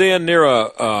wanted to stand near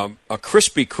a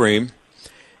Krispy Kreme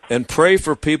and pray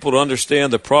for people to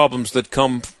understand the problems that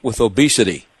come with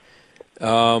obesity?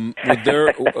 I know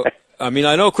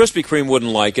Krispy Kreme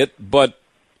wouldn't like it, but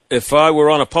if I were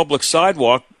on a public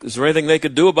sidewalk, is there anything they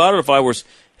could do about it if I was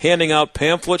handing out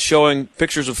pamphlets showing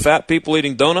pictures of fat people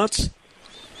eating donuts?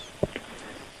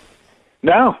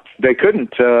 No, they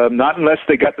couldn't. Not unless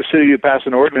they got the city to pass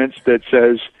an ordinance that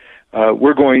says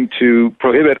we're going to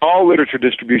prohibit all literature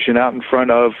distribution out in front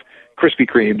of Krispy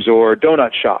Kremes or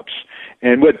donut shops.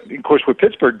 And what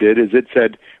Pittsburgh did is it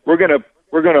said we're going to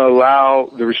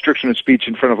allow the restriction of speech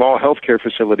in front of all healthcare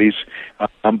facilities,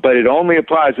 but it only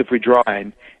applies if we draw a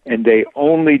line. And they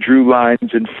only drew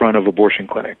lines in front of abortion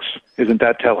clinics. Isn't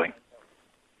that telling?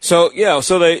 So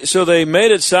they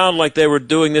made it sound like they were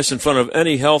doing this in front of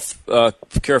any health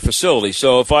care facility.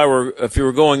 So if you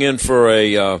were going in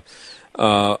for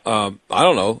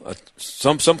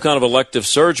some kind of elective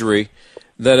surgery,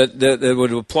 that it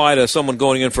would apply to someone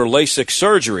going in for LASIK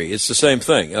surgery. It's the same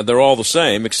thing. They're all the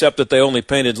same, except that they only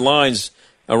painted lines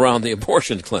around the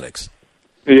abortion clinics.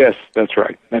 Yes, that's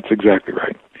right. That's exactly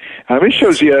right. It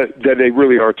shows you that they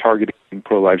really are targeting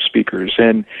pro-life speakers.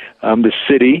 And the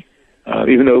city,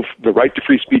 even though the right to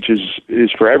free speech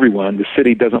is for everyone, the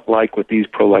city doesn't like what these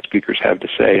pro-life speakers have to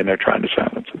say, and they're trying to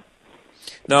silence them.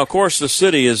 Now, of course, the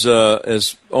city has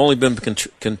only been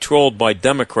controlled by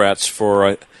Democrats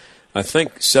for, I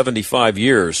think, 75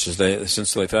 years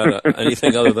since they've had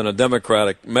anything other than a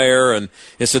Democratic mayor, and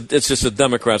it's just a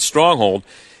Democrat stronghold.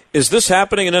 Is this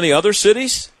happening in any other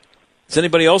cities? Is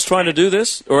anybody else trying to do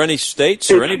this, or any states,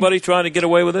 or anybody trying to get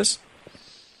away with this?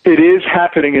 It is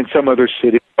happening in some other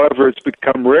cities. However, it's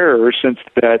become rarer since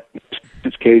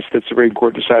this case that Supreme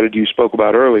Court decided you spoke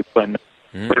about earlier. When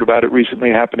heard about it recently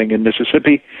happening in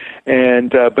Mississippi,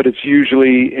 but it's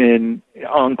usually in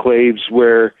enclaves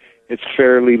where it's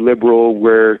fairly liberal,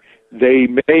 where they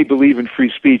may believe in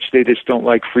free speech, they just don't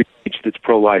like free speech that's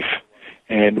pro-life,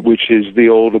 and which is the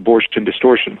old abortion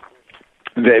distortion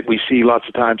that we see lots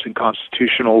of times in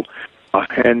constitutional law.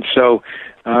 And so,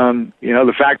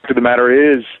 the fact of the matter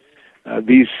is,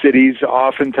 these cities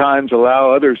oftentimes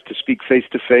allow others to speak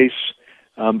face-to-face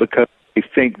because they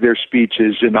think their speech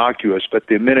is innocuous. But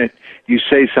the minute you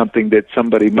say something that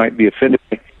somebody might be offended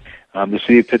by, the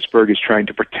city of Pittsburgh is trying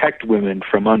to protect women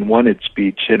from unwanted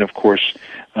speech. And, of course,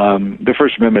 the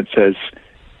First Amendment says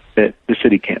that the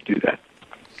city can't do that.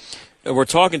 We're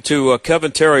talking to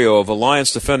Kevin Terrio of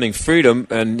Alliance Defending Freedom,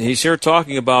 and he's here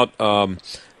talking about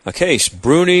a case,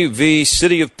 Bruni v.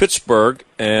 City of Pittsburgh,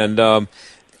 and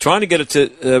trying to get it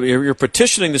to you're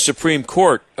petitioning the Supreme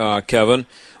Court, Kevin.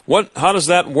 How does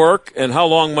that work, and how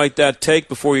long might that take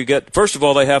before you get? First of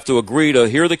all, they have to agree to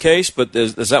hear the case, but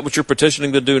is that what you're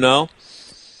petitioning to do now?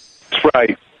 That's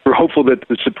right. We're hopeful that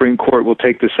the Supreme Court will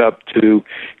take this up to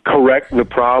correct the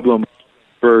problem of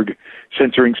Pittsburgh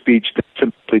censoring speech that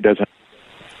simply doesn't.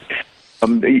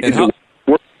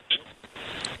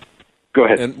 Go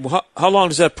ahead. And how long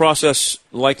is that process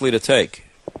likely to take?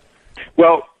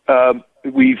 Well,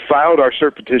 we filed our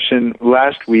cert petition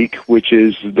last week, which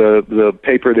is the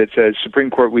paper that says,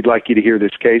 Supreme Court, we'd like you to hear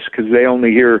this case, because they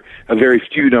only hear a very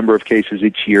few number of cases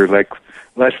each year, like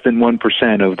less than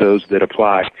 1% of those that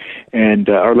apply, and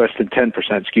or less than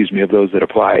 10%, of those that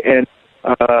apply.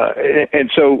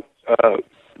 And so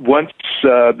once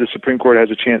the Supreme Court has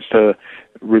a chance to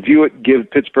review it, give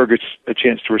Pittsburgh a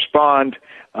chance to respond,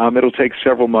 it'll take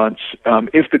several months.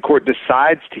 If the court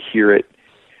decides to hear it,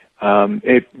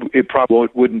 it probably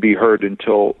wouldn't be heard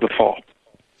until the fall.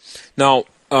 Now,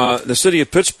 the city of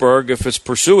Pittsburgh, if it's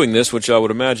pursuing this, which I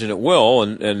would imagine it will,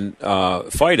 and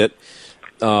fight it,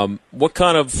 what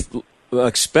kind of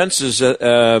expenses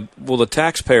will the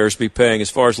taxpayers be paying as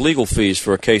far as legal fees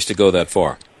for a case to go that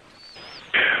far?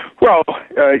 Well,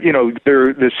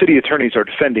 the city attorneys are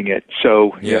defending it,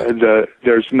 so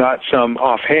there's not some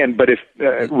offhand, but if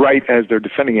right as they're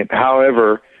defending it.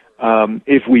 However,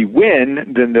 if we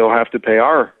win, then they'll have to pay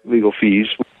our legal fees,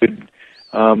 which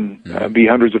would be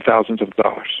hundreds of thousands of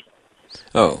dollars.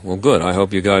 Oh, well, good. I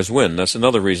hope you guys win. That's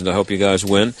another reason I hope you guys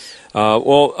win.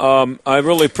 I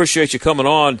really appreciate you coming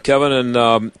on, Kevin,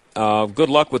 and good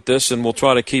luck with this, and we'll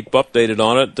try to keep updated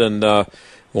on it. And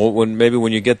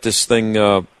when you get this thing,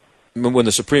 when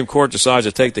the Supreme Court decides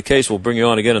to take the case, we'll bring you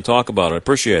on again and talk about it. I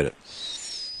appreciate it.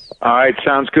 All right,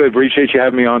 sounds good. Appreciate you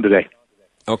having me on today.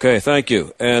 Okay, thank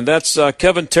you. And that's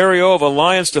Kevin Terrio of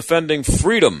Alliance Defending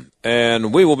Freedom,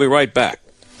 and we will be right back.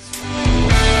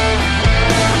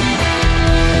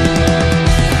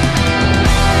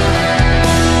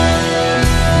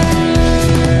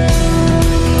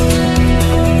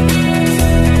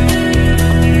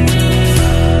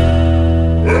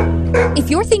 If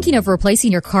you're thinking of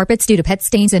replacing your carpets due to pet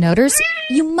stains and odors,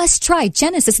 you must try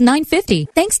Genesis 950.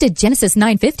 Thanks to Genesis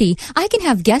 950, I can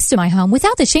have guests in my home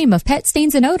without the shame of pet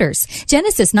stains and odors.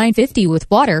 Genesis 950 with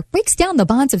water breaks down the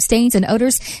bonds of stains and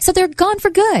odors so they're gone for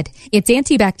good. Its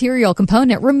antibacterial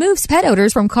component removes pet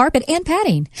odors from carpet and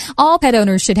padding. All pet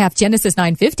owners should have Genesis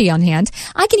 950 on hand.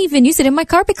 I can even use it in my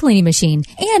carpet cleaning machine.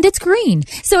 And it's green,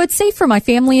 so it's safe for my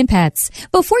family and pets.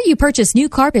 Before you purchase new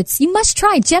carpets, you must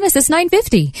try Genesis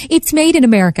 950. It's made in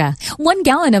America. 1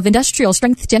 gallon of industrial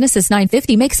strength Genesis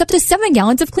 950 makes up to 7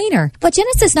 gallons of cleaner. But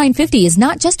Genesis 950 is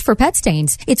not just for pet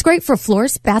stains. It's great for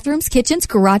floors, bathrooms, kitchens,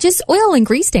 garages, oil and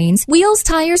grease stains, wheels,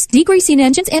 tires, degreasing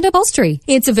engines, and upholstery.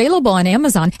 It's available on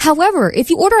Amazon. However, if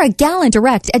you order a gallon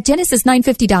direct at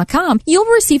Genesis950.com, you'll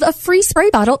receive a free spray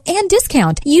bottle and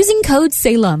discount using code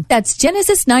SALEM. That's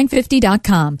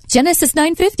Genesis950.com.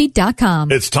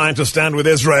 Genesis950.com. It's time to stand with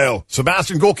Israel.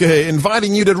 Sebastian Gorka here,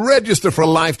 inviting you to register for a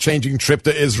life-changing trip trip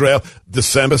to Israel,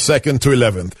 December 2nd to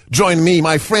 11th. Join me,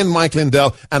 my friend Mike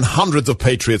Lindell, and hundreds of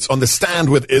patriots on the Stand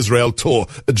with Israel tour,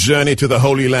 a journey to the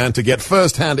Holy Land to get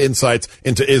first-hand insights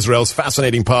into Israel's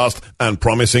fascinating past and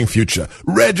promising future.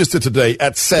 Register today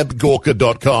at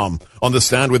sebgorka.com. On the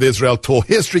Stand with Israel tour,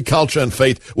 history, culture, and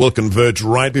faith will converge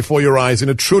right before your eyes in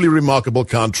a truly remarkable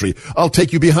country. I'll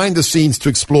take you behind the scenes to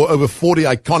explore over 40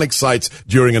 iconic sites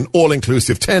during an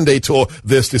all-inclusive 10-day tour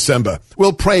this December.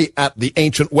 We'll pray at the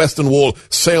ancient Western Wall,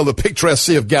 sail the picturesque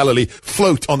Sea of Galilee,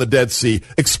 float on the Dead Sea,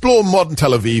 explore modern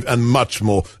Tel Aviv, and much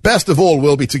more. Best of all,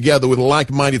 we'll be together with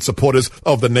like-minded supporters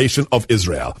of the nation of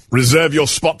Israel. Reserve your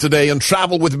spot today and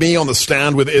travel with me on the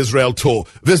Stand with Israel tour.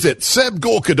 Visit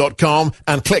sebgorka.com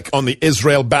and click on the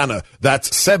Israel banner. That's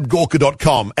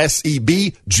sebgorka.com,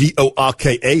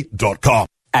 sebgorka.com.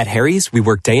 At Harry's, we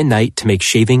work day and night to make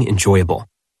shaving enjoyable.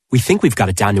 We think we've got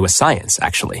it down to a science,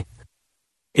 actually.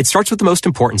 It starts with the most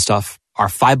important stuff, our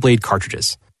 5-blade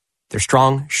cartridges. They're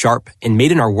strong, sharp, and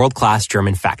made in our world-class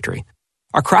German factory.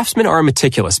 Our craftsmen are a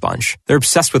meticulous bunch. They're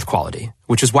obsessed with quality,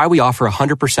 which is why we offer a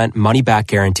 100% money-back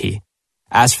guarantee.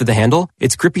 As for the handle,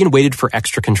 it's grippy and weighted for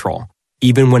extra control,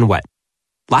 even when wet.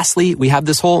 Lastly, we have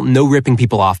this whole no ripping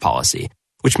people off policy,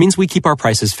 which means we keep our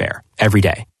prices fair every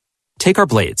day. Take our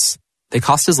blades. They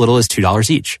cost as little as $2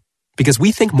 each, because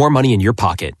we think more money in your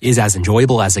pocket is as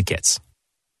enjoyable as it gets.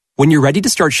 When you're ready to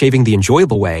start shaving the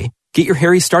enjoyable way, get your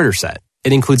Harry's starter set.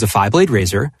 It includes a 5-blade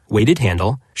razor, weighted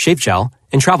handle, shave gel,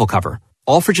 and travel cover,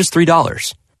 all for just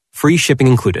 $3. Free shipping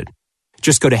included.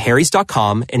 Just go to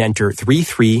harrys.com and enter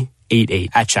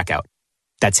 3388 at checkout.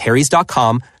 That's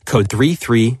harrys.com, code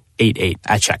 3388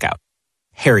 at checkout.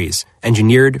 Harry's,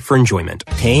 engineered for enjoyment.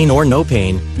 Pain or no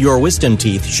pain, your wisdom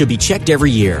teeth should be checked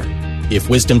every year. If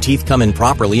wisdom teeth come in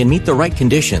properly and meet the right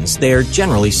conditions, they are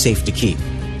generally safe to keep.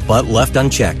 But left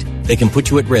unchecked, they can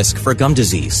put you at risk for gum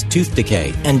disease, tooth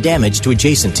decay, and damage to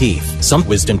adjacent teeth. Some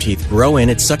wisdom teeth grow in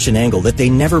at such an angle that they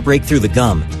never break through the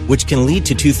gum, which can lead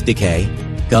to tooth decay,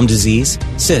 gum disease,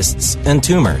 cysts, and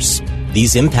tumors.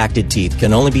 These impacted teeth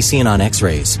can only be seen on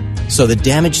x-rays, so the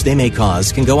damage they may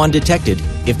cause can go undetected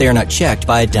if they are not checked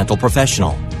by a dental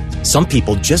professional. Some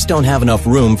people just don't have enough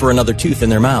room for another tooth in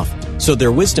their mouth, so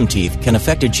their wisdom teeth can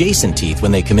affect adjacent teeth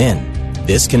when they come in.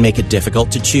 This can make it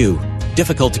difficult to chew,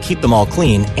 difficult to keep them all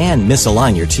clean, and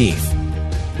misalign your teeth.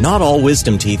 Not all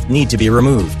wisdom teeth need to be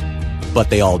removed, but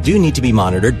they all do need to be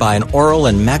monitored by an oral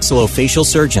and maxillofacial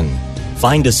surgeon.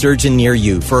 Find a surgeon near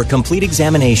you for a complete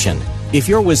examination. If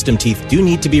your wisdom teeth do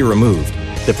need to be removed,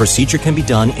 the procedure can be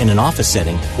done in an office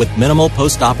setting with minimal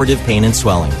post-operative pain and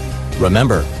swelling.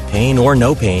 Remember, pain or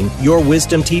no pain, your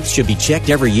wisdom teeth should be checked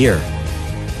every year.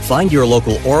 Find your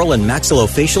local oral and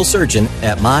maxillofacial surgeon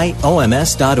at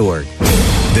myoms.org.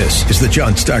 This is the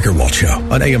John Steigerwald Show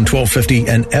on AM 1250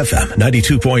 and FM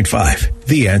 92.5.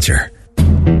 The Answer.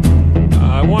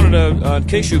 I wanted to, in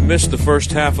case you missed the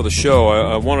first half of the show,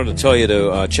 I wanted to tell you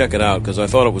to check it out because I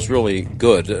thought it was really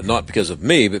good, not because of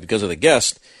me, but because of the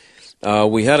guest.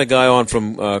 We had a guy on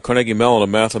from Carnegie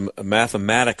Mellon, a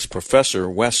mathematics professor,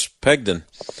 Wes Pegden,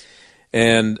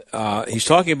 and he's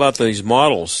talking about these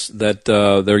models that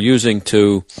they're using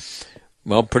to,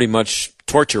 well, pretty much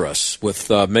torture us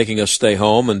with making us stay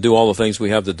home and do all the things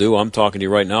we have to do. I'm talking to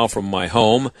you right now from my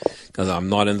home because I'm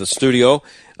not in the studio.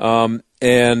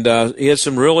 And he had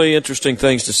some really interesting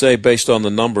things to say based on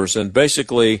the numbers. And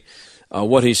basically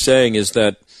what he's saying is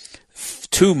that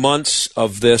 2 months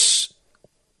of this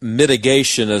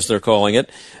mitigation, as they're calling it,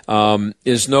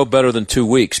 is no better than 2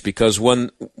 weeks, because when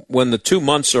the 2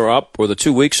 months are up or the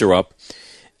 2 weeks are up,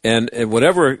 and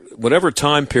whatever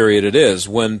time period it is,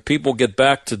 when people get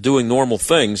back to doing normal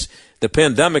things, the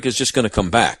pandemic is just going to come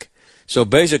back. So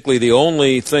basically the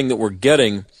only thing that we're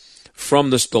getting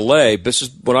from this delay, this is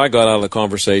what I got out of the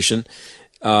conversation,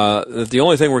 that the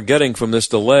only thing we're getting from this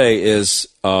delay is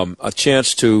a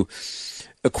chance to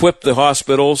equip the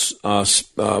hospitals,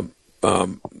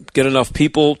 get enough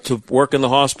people to work in the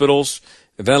hospitals,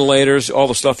 ventilators, all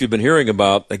the stuff you've been hearing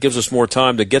about. That gives us more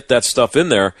time to get that stuff in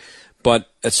there.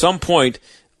 But at some point,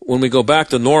 when we go back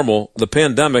to normal, the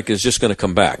pandemic is just going to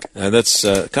come back. And that's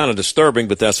kind of disturbing,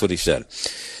 but that's what he said.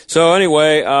 So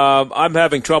anyway, I'm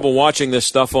having trouble watching this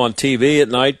stuff on TV at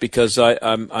night because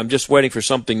I'm just waiting for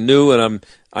something new, and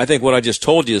I think what I just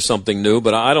told you is something new,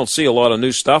 but I don't see a lot of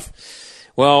new stuff.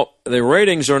 Well, the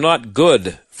ratings are not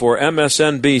good for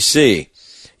MSNBC.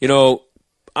 You know,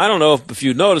 I don't know if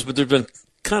you noticed, but there's been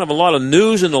kind of a lot of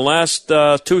news in the last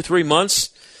 2-3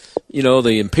 months. You know,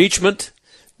 the impeachment,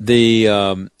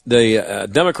 the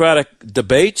Democratic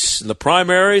debates, the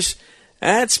primaries.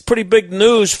 That's pretty big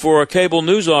news for a cable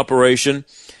news operation.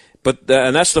 But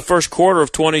and that's the first quarter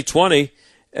of 2020.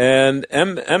 and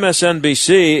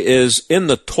MSNBC is in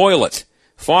the toilet.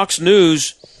 Fox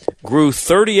News grew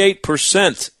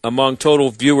 38% among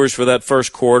total viewers for that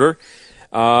first quarter,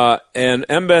 and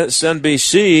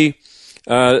MSNBC,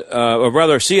 or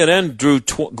rather CNN,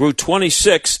 grew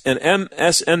 26, and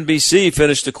MSNBC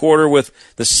finished the quarter with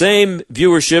the same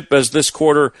viewership as this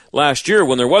quarter last year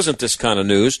when there wasn't this kind of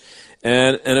news,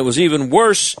 and it was even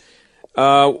worse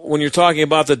when you're talking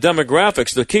about the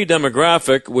demographics. The key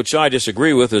demographic, which I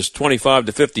disagree with, is 25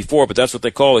 to 54, but that's what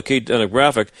they call the key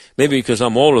demographic. Maybe because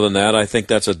I'm older than that, I think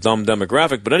that's a dumb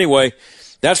demographic. But anyway,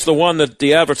 that's the one that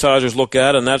the advertisers look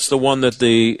at, and that's the one that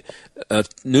the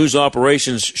news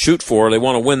operations shoot for. They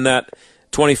want to win that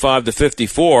 25 to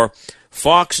 54.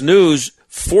 Fox News,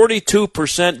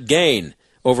 42% gain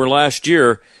over last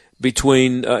year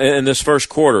between in this first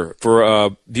quarter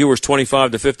for viewers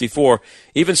 25 to 54.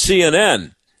 Even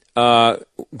CNN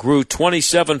grew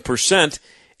 27%.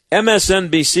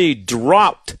 MSNBC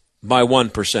dropped by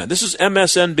 1%. This is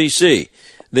MSNBC,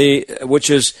 which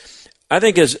is, I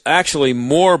think, is actually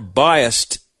more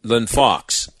biased than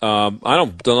Fox. I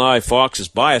don't deny Fox is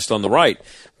biased on the right,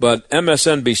 but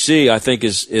MSNBC, I think,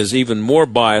 is even more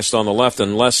biased on the left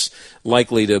and less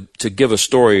likely to give a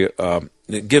story,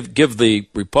 give the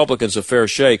Republicans a fair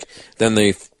shake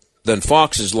than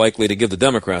Fox is likely to give the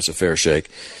Democrats a fair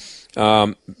shake.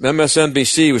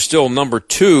 MSNBC was still number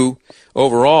 2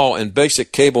 overall in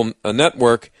basic cable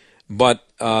network, but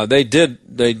they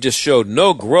just showed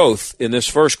no growth in this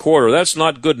first quarter. That's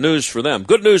not good news for them.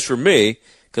 Good news for me,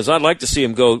 because I'd like to see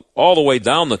them go all the way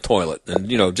down the toilet and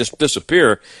just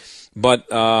disappear. But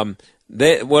a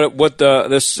guy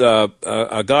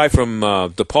from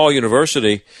DePaul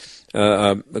University,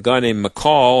 a guy named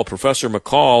McCall, Professor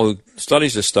McCall, who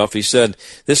studies this stuff, he said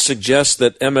this suggests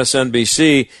that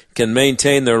MSNBC can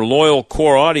maintain their loyal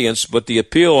core audience, but the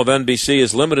appeal of NBC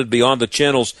is limited beyond the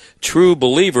channel's true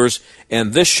believers,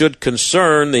 and this should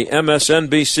concern the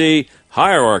MSNBC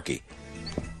hierarchy.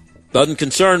 Doesn't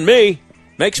concern me.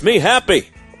 Makes me happy.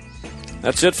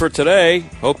 That's it for today.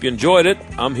 Hope you enjoyed it.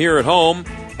 I'm here at home.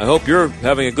 I hope you're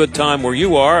having a good time where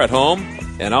you are at home,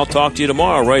 and I'll talk to you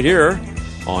tomorrow right here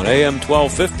on AM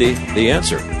 1250, The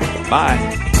Answer. Bye.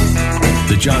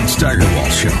 The John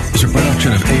Steigerwald Show is a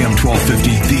production of AM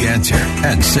 1250, The Answer,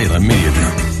 and Salem Media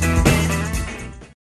Group.